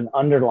think there's an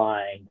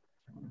underlying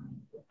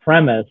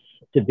premise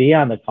to be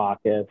on the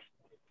caucus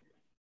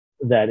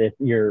that if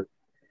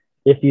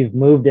you've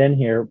moved in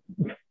here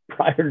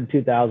prior to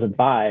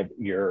 2005,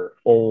 you're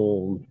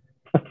old.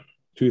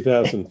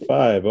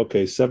 2005.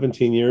 Okay,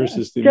 17 years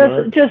is the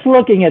mark. Just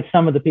looking at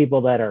some of the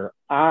people that are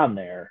on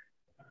there.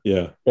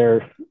 Yeah,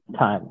 their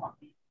time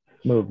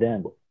moved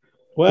in.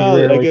 Well,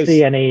 you rarely I guess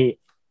see any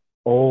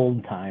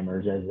old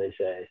timers, as they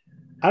say.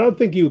 I don't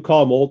think you would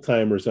call them old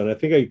timers, and I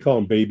think I call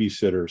them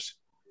babysitters,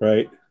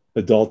 right?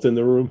 Adult in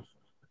the room.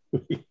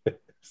 Is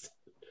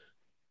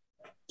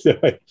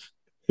that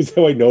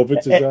why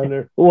Novitz is on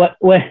there?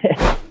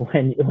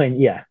 When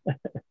yeah.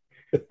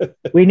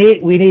 we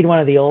need one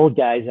of the old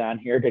guys on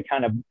here to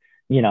kind of,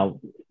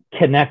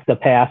 connect the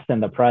past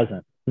and the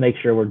present, make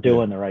sure we're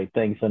doing the right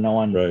thing, so no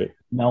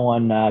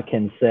one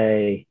can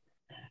say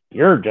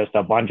you're just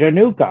a bunch of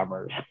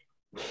newcomers.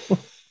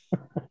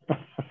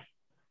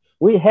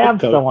 We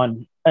have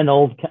an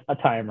old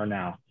timer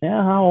now.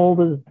 Yeah, how old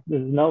is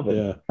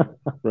Novitz? Yeah,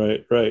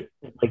 right.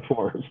 Lake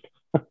Forest.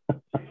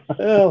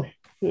 Well,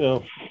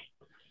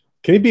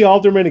 can he be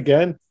alderman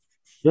again?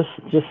 Just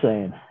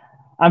saying.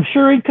 I'm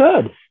sure he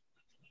could.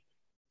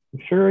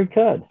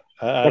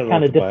 That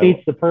kind of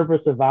defeats the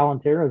purpose of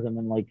volunteerism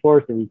in Lake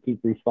Forest if we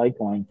keep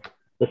recycling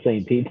the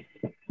same people.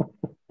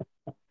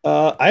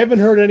 I haven't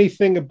heard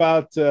anything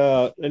about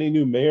any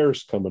new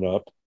mayors coming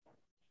up.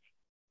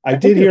 I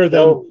did hear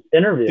them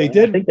interview. I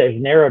think they've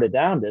narrowed it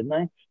down, didn't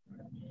they?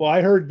 Well,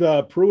 I heard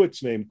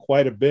Pruitt's name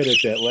quite a bit at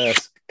that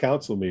last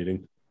council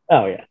meeting.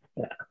 Oh yeah.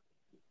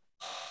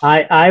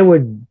 I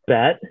would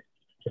bet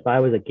if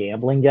I was a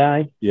gambling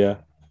guy,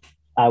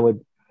 I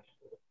would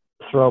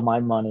throw my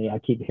money. I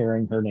keep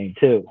hearing her name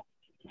too,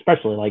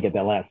 especially like at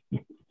that last.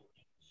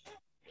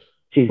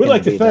 We'd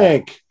like to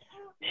thank.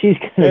 She's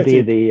going to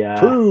be the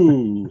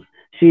Prue.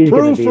 She's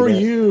Prue for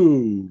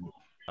you.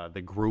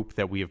 The group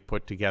that we have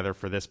put together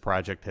for this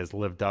project has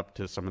lived up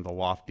to some of the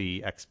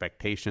lofty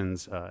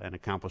expectations and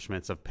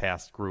accomplishments of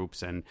past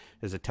groups, and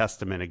is a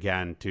testament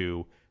again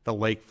to the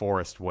Lake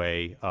Forest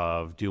way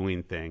of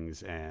doing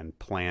things and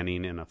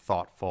planning in a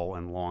thoughtful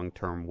and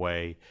long-term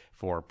way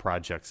for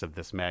projects of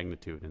this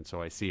magnitude. And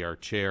so I see our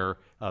chair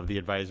of the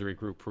advisory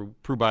group,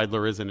 Prue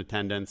Beidler, is in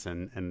attendance,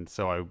 and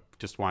so I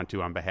just want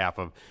to, on behalf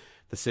of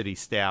the city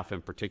staff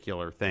in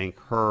particular, thank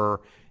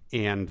her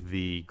and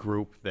the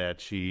group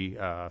that she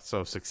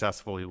so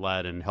successfully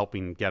led in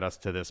helping get us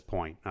to this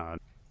point.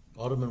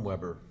 Alderman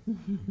Weber.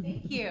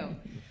 Thank you.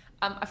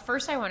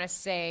 First, I want to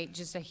say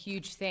just a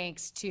huge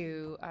thanks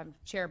to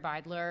Chair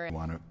Beidler. I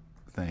want to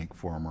thank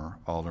former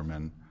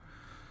Alderman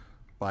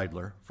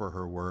Beidler for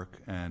her work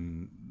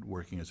and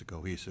working as a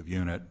cohesive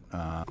unit.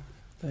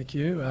 Thank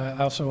you. I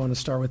also want to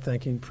start with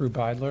thanking Prue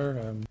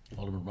Beidler.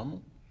 Alderman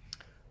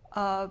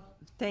Rummel.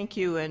 Thank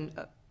you, and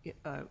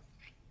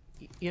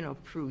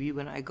Prue, you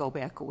and I go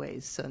back a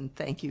ways, and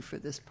thank you for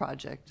this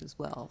project as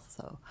well.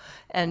 So,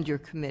 and your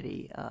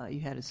committee, you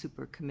had a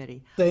super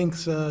committee.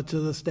 Thanks to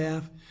the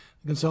staff,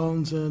 the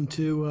consultants, and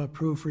to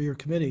Prue for your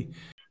committee.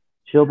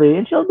 She'll be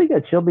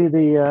good. She'll be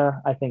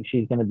the. I think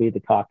she's going to be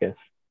the caucus.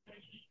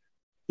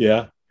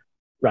 Yeah.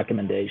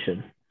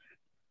 Recommendation.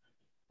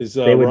 Is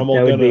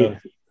Rummel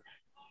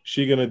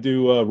she gonna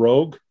do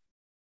Rogue?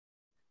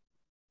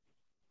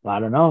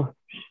 I don't know.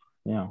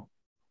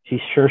 She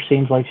sure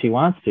seems like she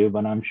wants to,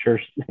 but I'm sure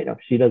if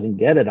she doesn't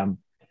get it,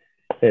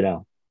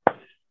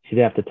 she'd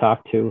have to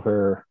talk to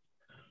her.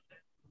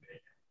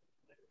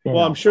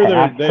 I'm sure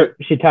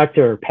she talked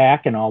to her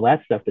PAC and all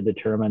that stuff to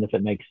determine if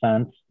it makes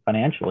sense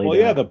financially. Well,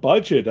 yeah, the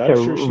budget. I'm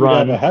sure she would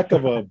have a heck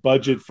of a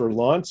budget for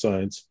lawn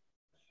signs.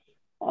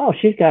 Oh,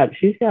 she's got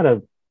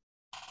a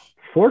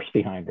force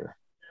behind her.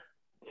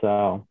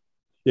 So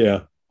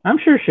yeah, I'm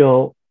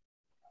sure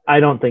I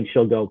don't think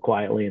she'll go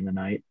quietly in the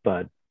night,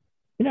 but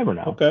you never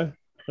know. Okay.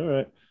 All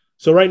right.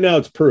 So right now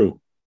it's Prue.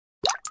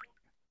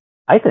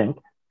 I think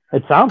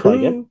it sounds like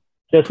it.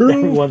 Just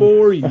Prue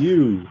for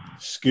you,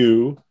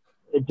 Scoo.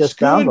 It just Scoo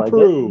sounds and like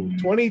Prue.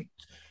 it.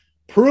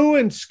 Prue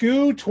and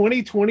Scoo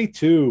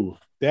 2022.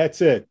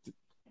 That's it.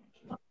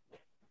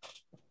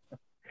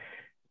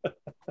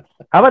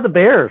 How about the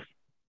Bears?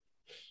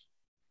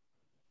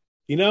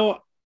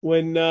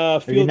 When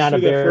Fields you're not a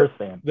Bears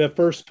fan? The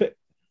first pick,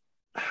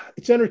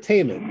 it's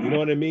entertainment. You know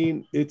what I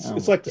mean?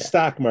 It's like the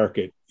stock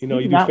market. You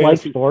do not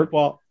fantasy like sport.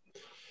 Well,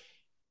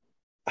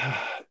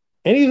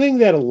 anything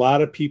that a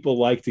lot of people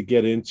like to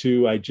get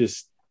into, I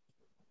just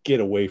get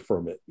away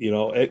from it.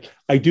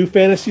 I do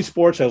fantasy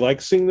sports. I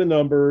like seeing the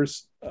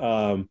numbers.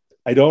 I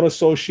don't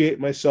associate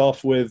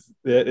myself with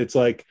it. It's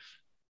like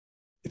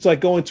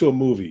going to a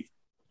movie.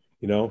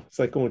 It's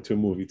like going to a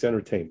movie. It's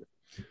entertainment.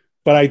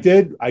 But I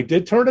did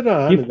turn it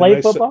on. You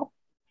play football?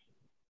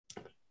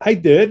 I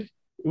did.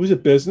 It was a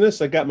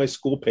business. I got my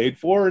school paid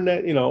for, and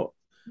that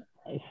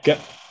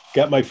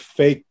got my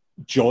fake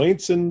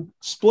joints and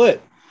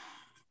split.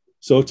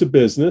 So it's a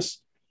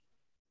business.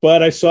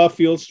 But I saw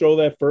Fields throw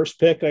that first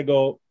pick. I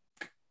go,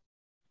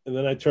 and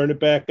then I turn it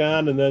back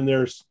on, and then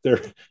they're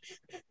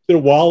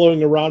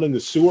wallowing around in the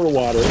sewer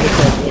water. It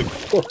looks like Lake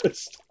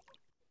Forest.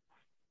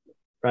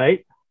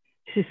 Right?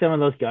 You see some of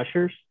those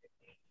gushers?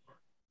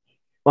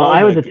 Well, Oh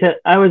I was my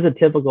I was a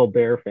typical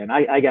Bear fan.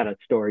 I got a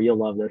story. You'll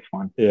love this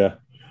one. Yeah.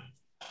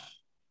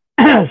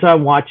 So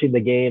I'm watching the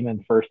game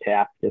in first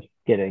half, just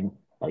getting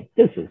like,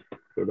 this is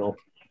brutal.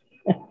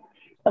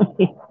 I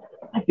mean,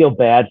 I feel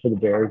bad for the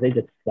Bears. They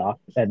just suck.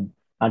 And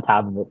on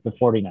top of it, the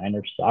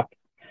 49ers suck.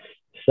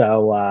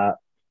 So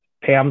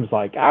Pam's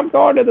like, I'm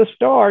going to the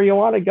store. You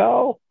want to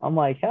go? I'm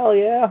like, hell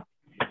yeah.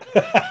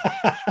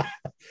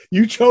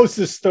 You chose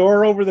the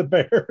store over the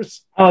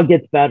Bears? Oh, it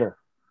gets better.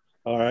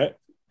 All right.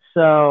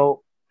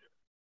 So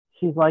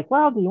she's like,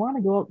 well, do you want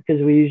to go up?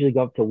 Because we usually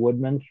go up to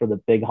Woodman's for the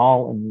big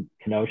hall in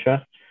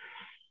Kenosha.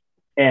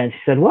 And she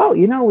said, well,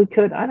 we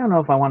could, I don't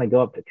know if I want to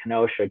go up to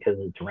Kenosha because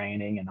it's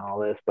raining and all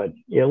this, but,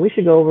 we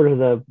should go over to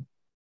the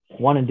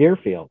one in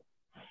Deerfield,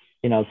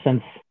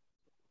 since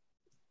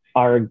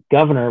our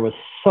governor was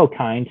so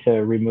kind to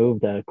remove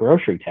the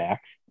grocery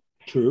tax.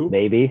 True.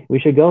 Maybe we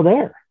should go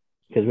there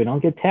because we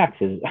don't get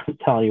taxes. I'm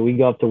telling you, we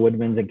go up to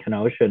Woodman's in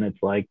Kenosha and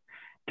it's like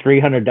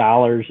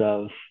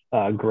 $300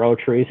 of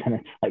groceries and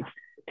it's like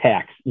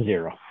tax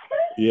zero.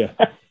 Yeah.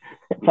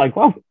 It's like,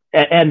 well,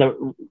 and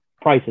the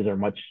prices are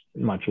much,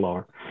 much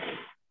lower.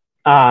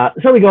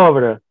 So we go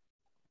over to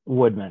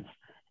Woodman's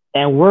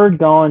and we're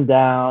going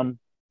down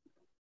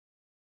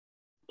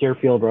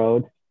Deerfield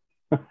Road,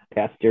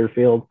 past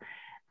Deerfield,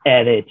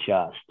 and it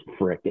just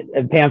frickin',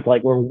 and Pam's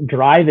like, we're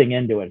driving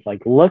into it. It's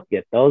like, look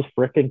at those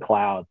frickin'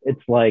 clouds.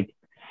 It's like,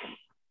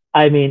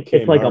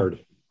 it's like a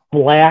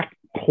black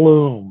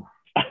plume.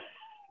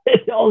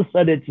 And all of a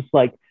sudden it's just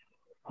like,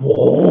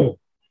 whoa.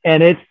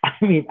 And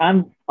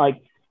I'm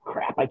like,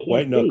 crap, I can't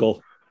White see.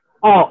 knuckle.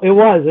 Oh, it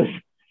was.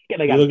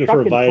 And I got looking truck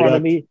for a in front of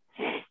viaduct? me.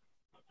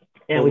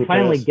 And we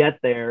finally Overpass? get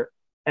there,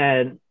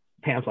 and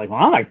Pam's like, well,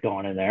 I'm not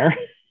going in there.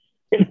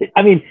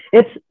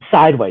 It's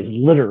sideways,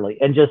 literally,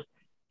 and just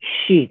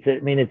sheets.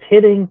 It's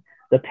hitting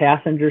the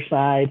passenger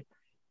side,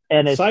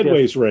 and it's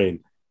Sideways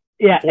rain.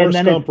 Yeah, Forrest and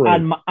then Gump it's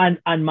rain.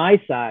 on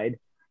my side,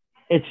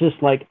 it's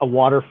just like a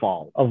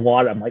waterfall of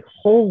water. I'm like,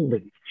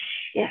 holy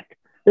shit.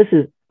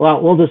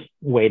 We'll just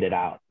wait it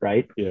out,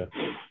 right? Yeah.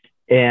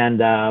 And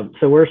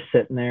so we're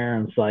sitting there,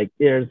 and it's like,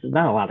 there's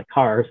not a lot of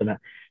cars.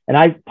 And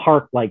I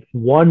parked like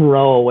one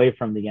row away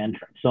from the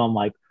entrance. So I'm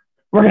like,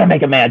 we're going to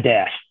make a mad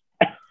dash.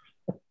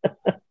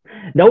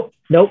 Nope.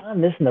 I'm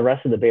missing the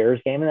rest of the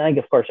Bears game. And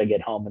of course, I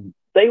get home and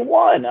they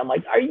won. I'm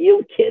like, are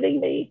you kidding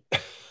me?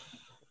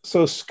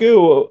 So,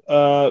 Scoo,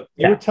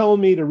 you were telling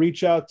me to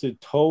reach out to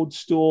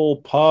Toadstool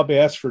Pub,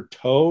 ask for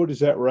Toad. Is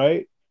that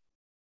right?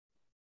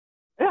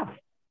 Yeah.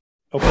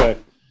 Okay.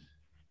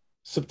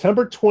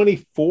 September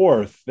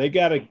 24th, they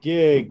got a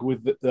gig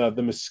with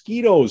the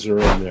Mosquitoes are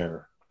in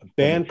there. A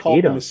band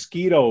called the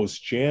Mosquitoes,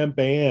 jam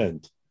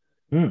band.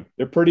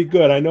 They're pretty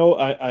good. I know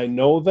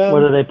them. What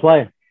do they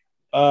play?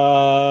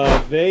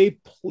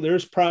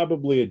 There's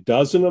probably a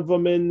dozen of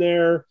them in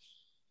there.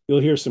 You'll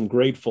hear some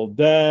Grateful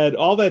Dead,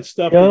 all that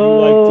stuff that you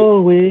like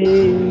to.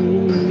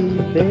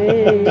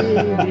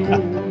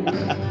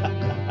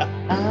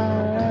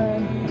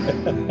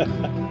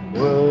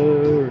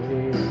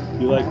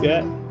 You like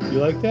that? You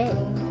like that?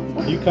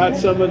 You caught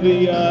some of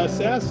the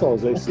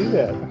Sassoles. I see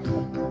that.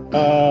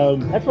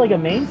 That's like a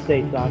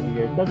mainstay song of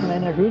yours. Doesn't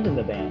matter who's in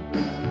the band.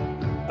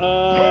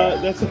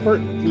 That's the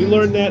first. We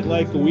learned that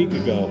like a week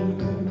ago.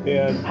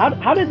 And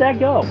how did that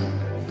go?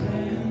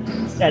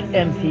 At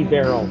Empty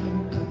Barrel.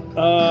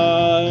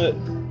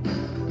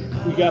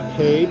 We got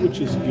paid, which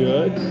is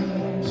good.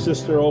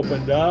 Sister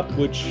opened up,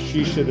 which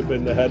she should have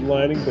been the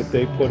headlining, but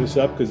they put us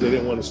up because they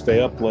didn't want to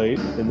stay up late.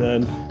 And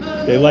then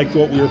they liked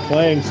what we were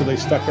playing, so they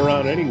stuck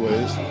around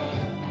anyways.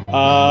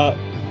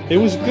 It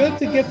was good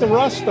to get the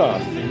rust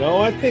off.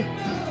 I think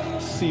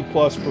C+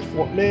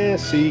 perform.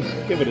 C.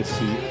 Give it a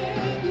C.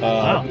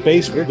 Wow. The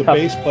bass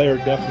player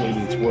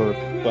definitely needs work,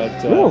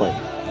 but really,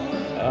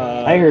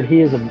 I heard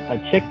he is a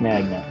chick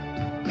magnet.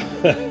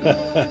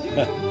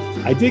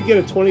 I did get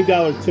a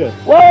 $20 tip.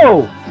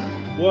 Whoa!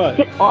 What?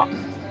 Get off.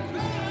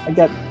 I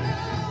got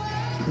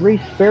 3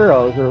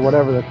 sparrows or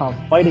whatever they're called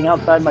fighting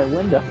outside my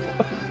window.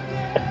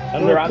 I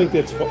don't think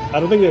that's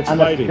on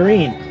fighting. The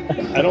screen.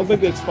 I don't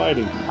think that's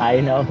fighting. I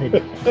know.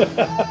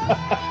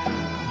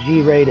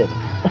 G-rated.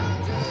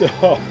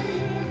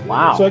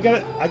 Wow. So I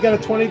got a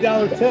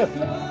 $20 tip.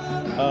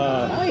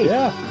 Nice.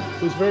 Yeah,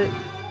 it was very.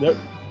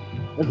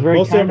 That's very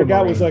most I ever got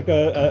Maureen. was like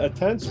a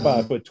 10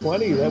 spot, but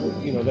 20 that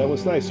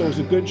was nice. So it was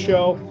a good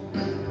show.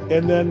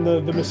 And then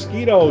the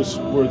Mosquitoes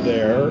were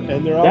there,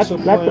 and they're also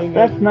playing.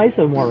 That's nice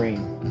of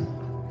Maureen.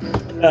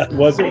 That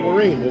wasn't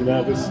Maureen, and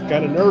I was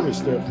kind of nervous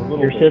there for a little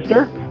Your bit.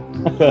 sister?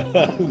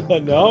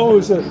 No,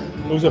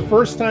 it was a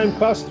first time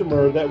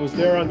customer that was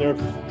there on their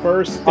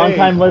first day. On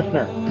time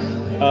listener.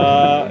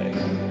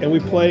 And we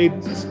played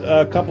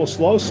a couple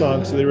slow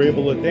songs, so they were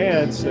able to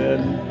dance,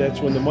 and that's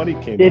when the money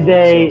came. Did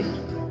they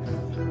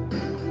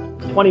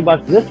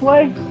 $20 this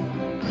way?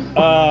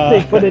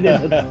 They put it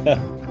in.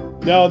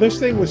 No, this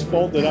thing was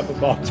folded up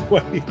about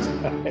 20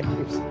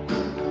 times.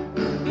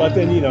 But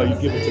then, you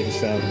give it to the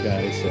sound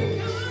guy, so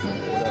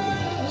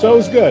whatever. So it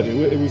was good.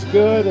 It was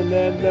good, and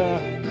then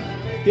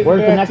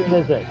where's the next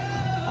visit?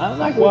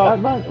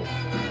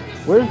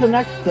 Where's the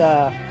next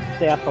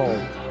staff hold?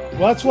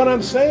 Well, that's what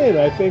I'm saying.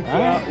 I think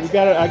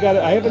I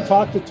haven't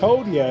talked to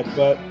Toad yet,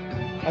 but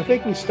I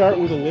think we start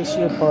with a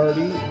listener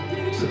party,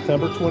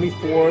 September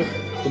 24th.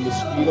 The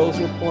Mosquitoes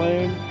are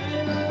playing.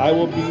 I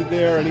will be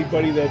there.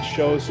 Anybody that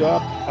shows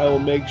up, I will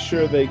make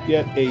sure they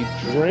get a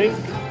drink.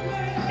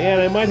 And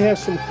I might have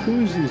some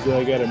koozies that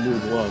I got to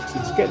move along. So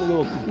it's getting a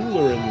little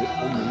cooler in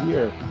the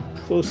year.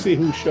 So we'll see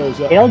who shows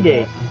up.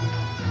 Tailgate.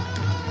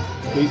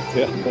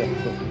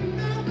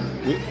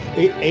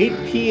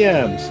 8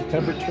 p.m.,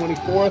 September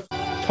 24th.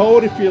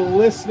 Toad, if you're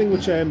listening,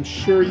 which I'm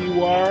sure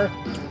you are,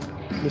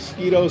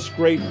 Mosquitoes,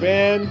 great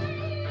band.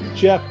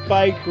 Jeff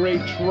Fike,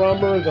 great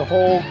drummer. The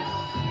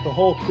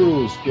whole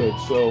crew is good.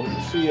 So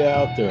we'll see you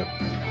out there.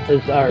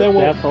 Is our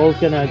staff hold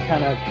going to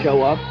kind of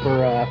show up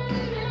for,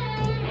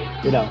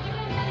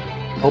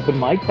 open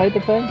mic type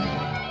of thing?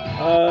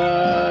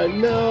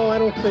 No, I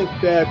don't think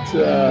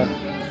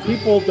that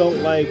people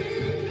don't like,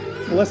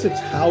 unless it's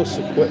house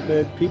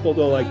equipment, people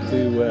don't like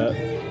to,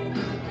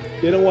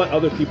 they don't want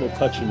other people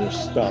touching their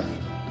stuff.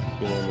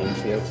 You know what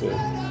I mean? So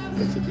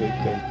that's a big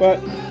thing. But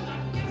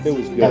it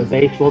was good. That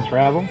bass will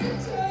travel?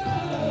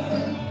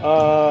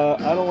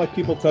 I don't like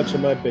people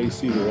touching my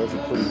bass either. Those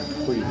are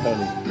pretty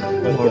penny.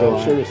 But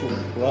I'm sure there's a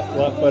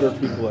lot better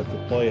people that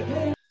can play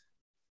it.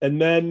 And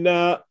then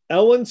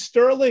Ellen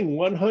Sterling,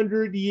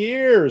 100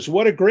 years.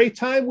 What a great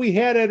time we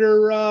had at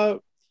her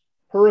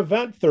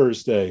event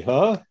Thursday,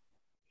 huh?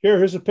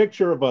 Here's a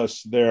picture of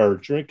us there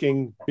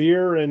drinking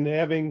beer and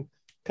having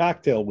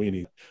cocktail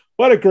weenies.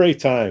 What a great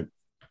time.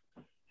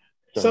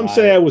 Some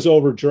say I was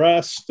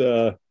overdressed.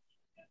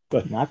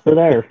 But not for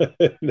there.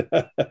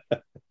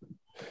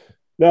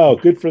 No,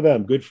 good for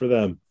them. Good for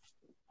them.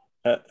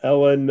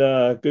 Ellen,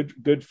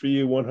 good for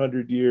you,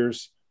 100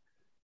 years.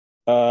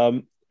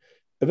 And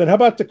then how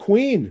about the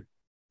Queen?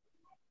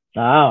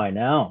 Oh, I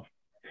know.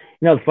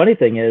 The funny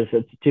thing is,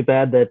 it's too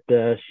bad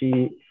that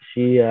she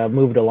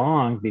moved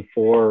along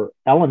before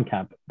Ellen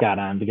got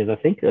on, because I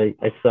think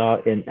I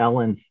saw in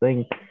Ellen's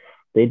thing,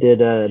 they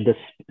did a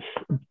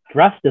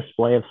dress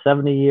display of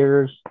 70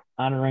 years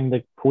honoring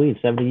the Queen,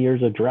 70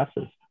 years of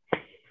dresses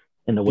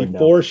in the window.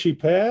 Before she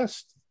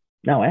passed?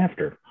 No,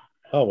 after.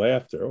 Oh,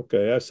 after.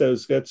 Okay. I said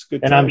that's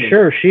good. And I'm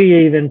sure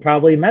she even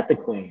probably met the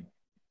Queen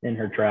in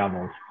her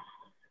travels.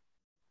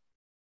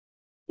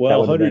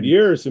 Well, 100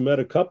 years, we met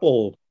a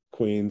couple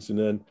queens. And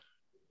then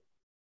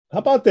how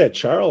about that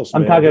Charles?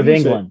 I'm talking of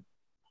England.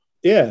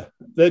 Yeah.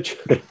 That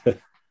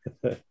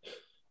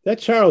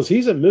Charles,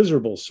 he's a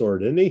miserable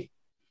sort, isn't he?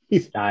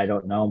 I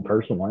don't know him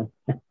personally.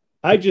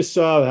 I just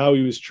saw how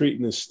he was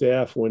treating his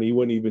staff when he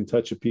wouldn't even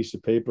touch a piece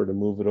of paper to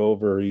move it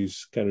over.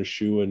 He's kind of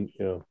shooing,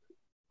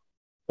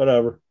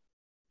 whatever.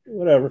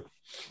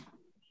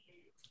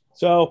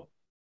 So,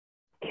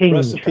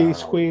 rest in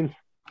peace, Queen.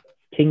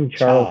 King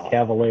Charles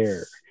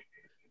Cavalier. Is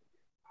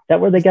that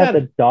where they got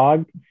the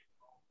dog?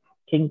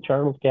 King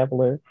Charles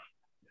Cavalier?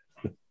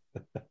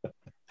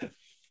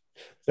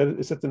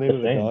 Is that the name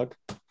of the dog?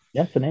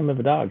 That's the name of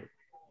a dog.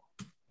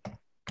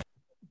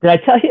 Did I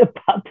tell you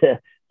about the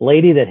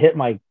lady that hit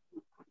my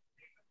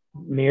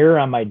mirror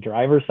on my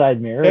driver's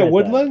side mirror at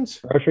Woodlands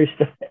grocery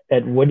store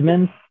at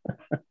Woodman's?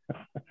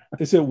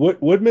 Is it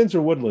Woodman's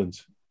or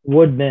Woodlands?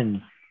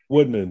 Woodman's.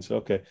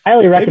 Okay.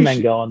 Highly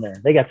recommend going there.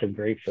 They got some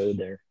great food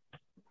there.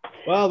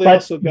 Well, they but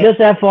also got... just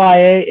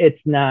FYI,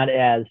 it's not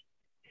as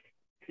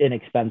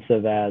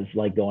inexpensive as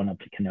like going up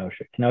to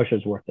Kenosha.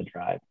 Kenosha's worth the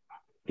drive.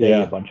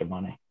 Save a bunch of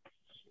money.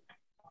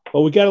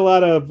 Well, we got a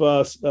lot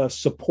of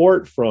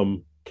support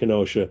from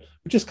Kenosha,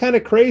 which is kind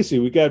of crazy.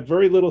 We got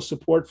very little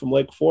support from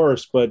Lake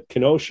Forest, but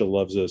Kenosha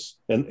loves us,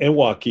 and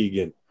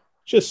Waukegan.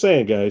 Just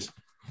saying, guys.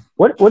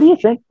 What do you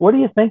think? What do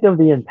you think of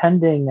the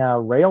impending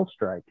rail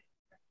strike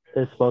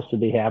that's supposed to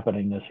be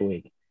happening this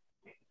week?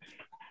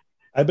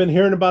 I've been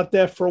hearing about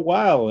that for a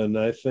while, and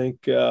I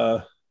think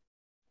I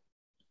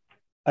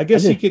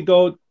guess you could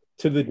go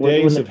to the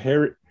days of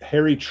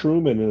Harry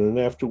Truman, and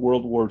then after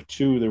World War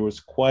II, there was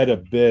quite a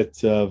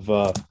bit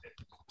of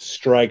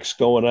strikes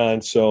going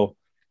on. So,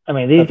 I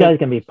mean, these guys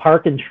can be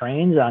parking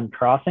trains on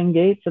crossing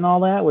gates and all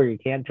that, where you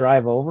can't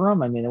drive over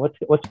them. I mean,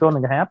 what's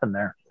going to happen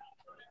there?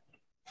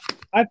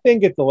 I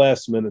think at the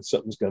last minute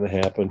something's going to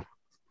happen.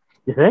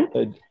 You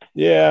think?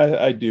 Yeah,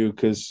 I do,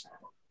 because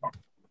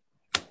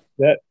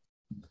it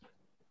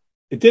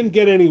didn't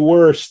get any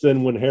worse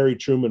than when Harry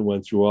Truman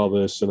went through all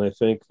this, and I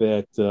think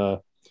that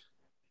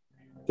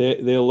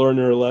they'll learn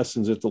their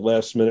lessons at the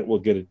last minute. We'll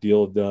get a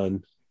deal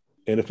done,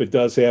 and if it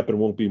does happen, it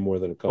won't be more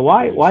than a couple.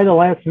 Why? Days. Why the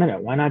last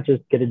minute? Why not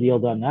just get a deal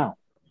done now?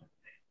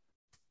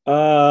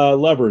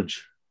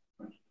 Leverage.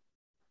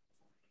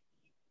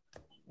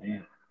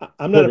 Man.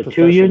 I'm not a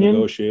professional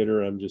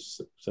negotiator. I'm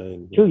just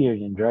saying. Two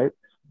unions, right?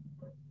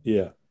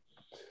 Yeah.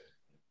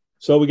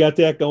 So we got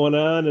that going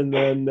on, and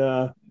then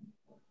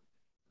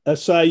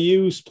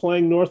SIU's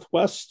playing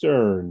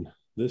Northwestern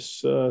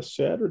this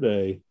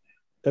Saturday.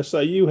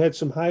 SIU had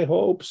some high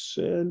hopes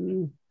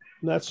and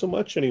not so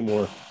much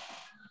anymore.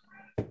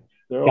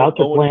 Scouts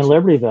are playing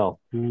Libertyville.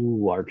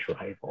 Ooh, arch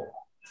rival.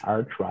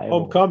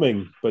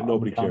 Homecoming, but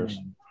nobody cares.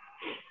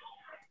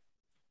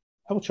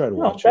 I will try to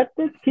watch it.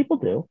 People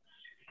do.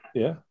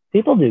 Yeah.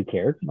 People do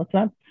care. Let's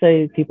not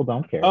say people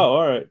don't care. Oh,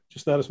 all right.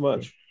 Just not as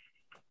much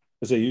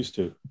as they used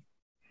to.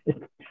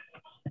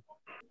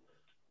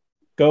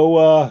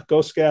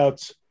 Go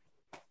Scouts.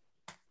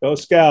 Go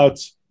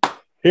Scouts.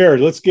 Here,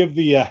 let's give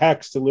the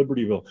hacks to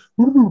Libertyville.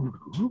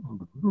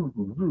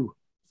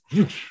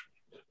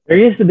 There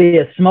used to be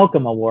a Smoke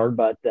 'em award,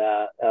 but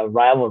a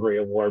rivalry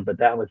award, but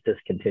that was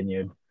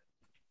discontinued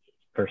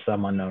for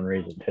some unknown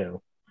reason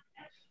too.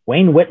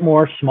 Wayne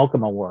Whitmore Smoke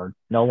 'em award,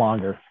 no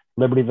longer.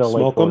 Libertyville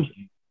Lake Forest.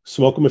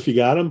 Smoke 'em if you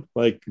got them.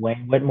 Like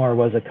Wayne Whitmore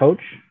was a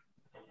coach,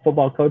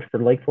 football coach for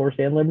Lake Forest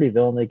and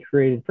Libertyville, and they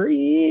created for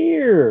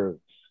years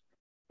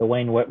the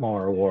Wayne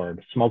Whitmore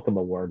Award, Smoke 'em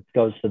Award,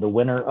 goes to the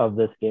winner of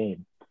this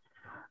game.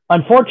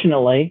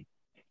 Unfortunately,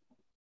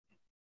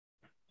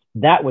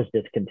 that was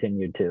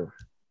discontinued too.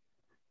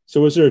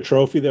 So was there a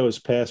trophy that was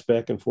passed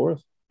back and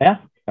forth? Yeah,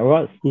 there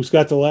was. Who's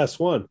got the last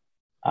one?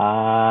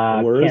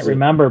 I can't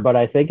remember, but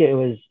I think it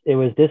was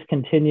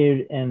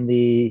discontinued in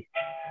the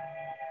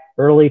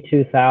early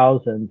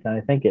 2000s, and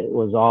I think it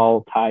was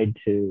all tied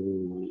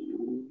to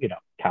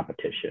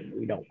competition.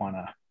 We don't want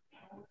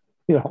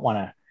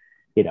to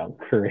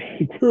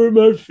create. Hurt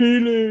my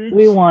feelings.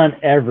 We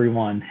want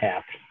everyone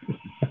happy.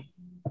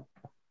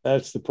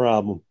 That's the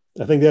problem.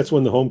 I think that's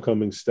when the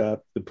homecoming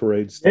stopped, the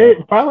parade stopped.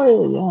 It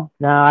probably, yeah.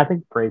 No, I think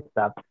the parade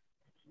stopped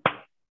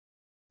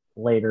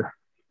later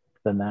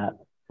than that,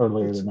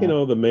 earlier than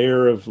that. The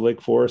mayor of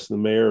Lake Forest and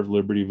the mayor of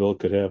Libertyville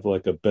could have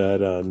like a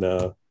bet on,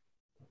 a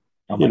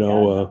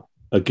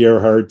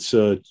Gerhardt's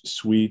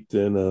suite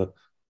and a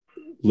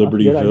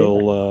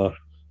Libertyville.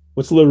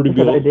 What's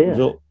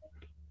Libertyville?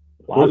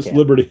 What's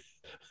Liberty?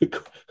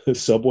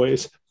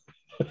 Subways?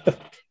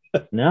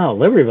 No,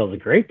 Libertyville's a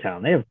great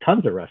town. They have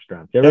tons of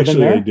restaurants. You ever Actually,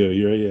 been there? they do.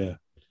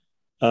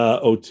 Yeah.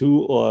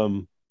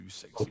 O'Toole.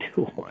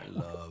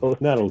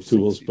 Not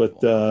O'Toole's,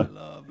 but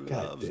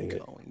God dang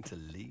it.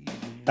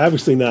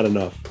 Obviously, not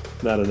enough.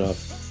 Not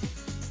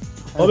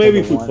enough. Well, maybe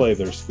if we play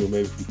their school,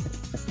 maybe.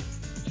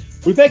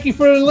 We thank you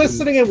for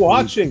listening and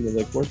watching the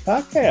Lake Forest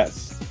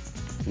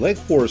Podcast. Lake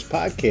Forest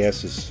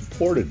Podcast is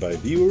supported by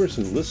viewers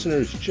and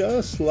listeners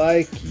just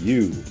like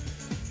you.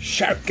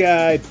 Shark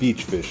Guy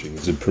Beach Fishing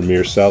is a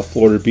premier South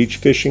Florida beach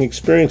fishing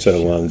experience out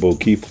of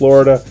Longboat Key,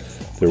 Florida.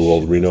 Their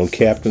world-renowned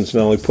captains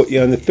not only put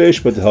you on the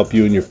fish, but to help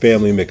you and your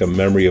family make a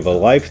memory of a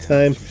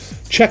lifetime.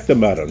 Check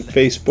them out on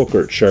Facebook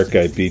or at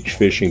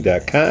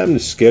sharkguybeachfishing.com to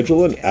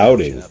schedule an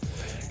outing.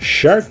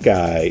 Shark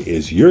Guy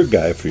is your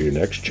guy for your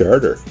next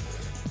charter.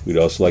 We'd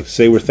also like to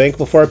say we're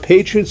thankful for our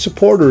Patriot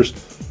supporters,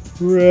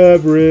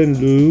 Reverend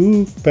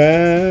Luke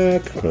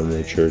Back from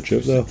the Church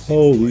of the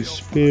Holy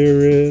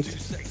Spirit,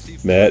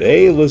 Matt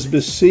A.,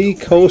 Elizabeth C.,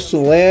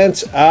 Coastal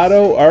Lance,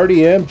 Otto,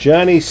 RDM,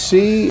 Johnny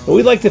C. And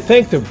we'd like to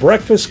thank the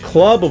Breakfast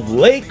Club of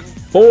Lake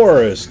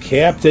Forest,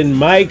 Captain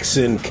Mike's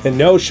in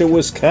Kenosha,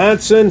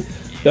 Wisconsin,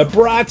 the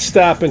Brat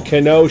Stop in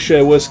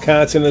Kenosha,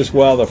 Wisconsin as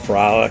well, the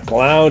Frolic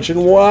Lounge in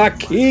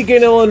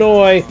Waukegan,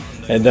 Illinois,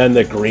 and then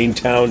the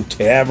Greentown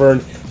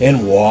Tavern in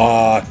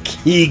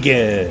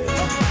Waukegan.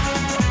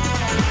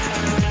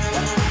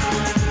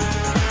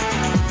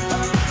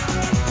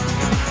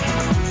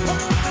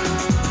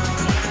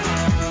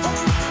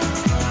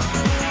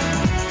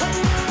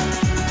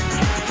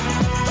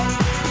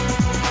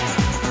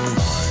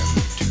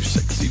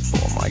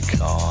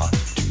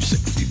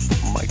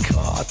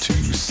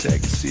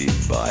 Sexy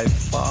by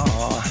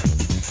far,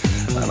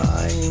 and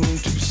I'm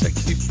too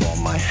sexy for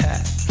my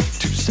hat,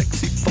 too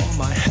sexy for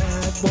my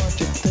hat. What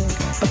you think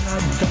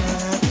about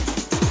that?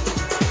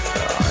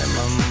 I'm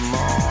a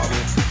model,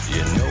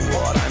 you know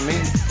what I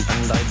mean,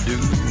 and I do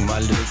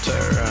my little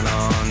turn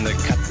on the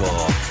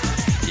catwalk.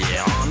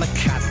 Yeah, on the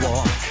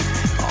catwalk,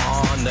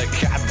 on the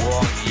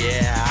catwalk.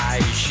 Yeah, I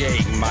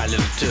shake my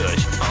little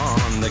tush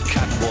on the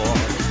catwalk.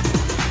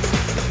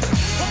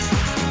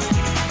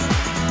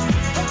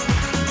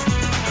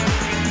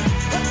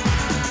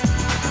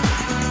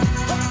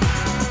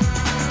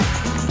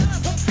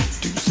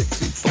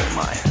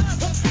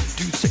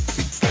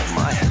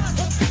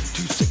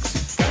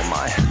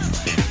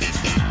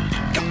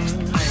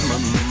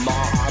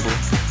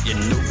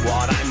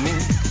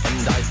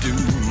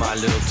 My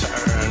little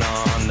turn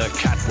on the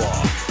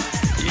catwalk.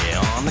 Yeah,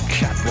 on the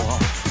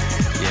catwalk.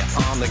 Yeah,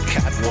 on the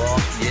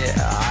catwalk. Yeah,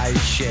 I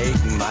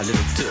shake my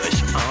little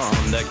tush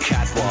on the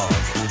catwalk.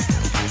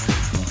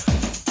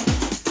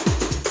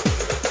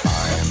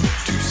 I'm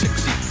too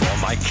sexy for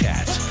my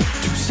cat.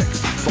 Too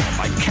sexy for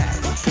my cat.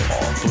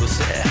 Poor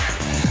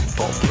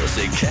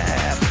pussy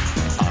cat.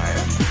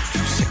 I'm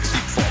too sexy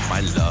for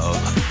my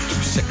love.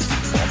 Too sexy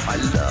for my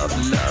love.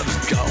 Love's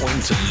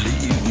going to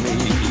leave me.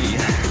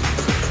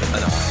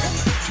 And I'm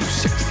too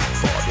sexy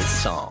for this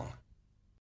song.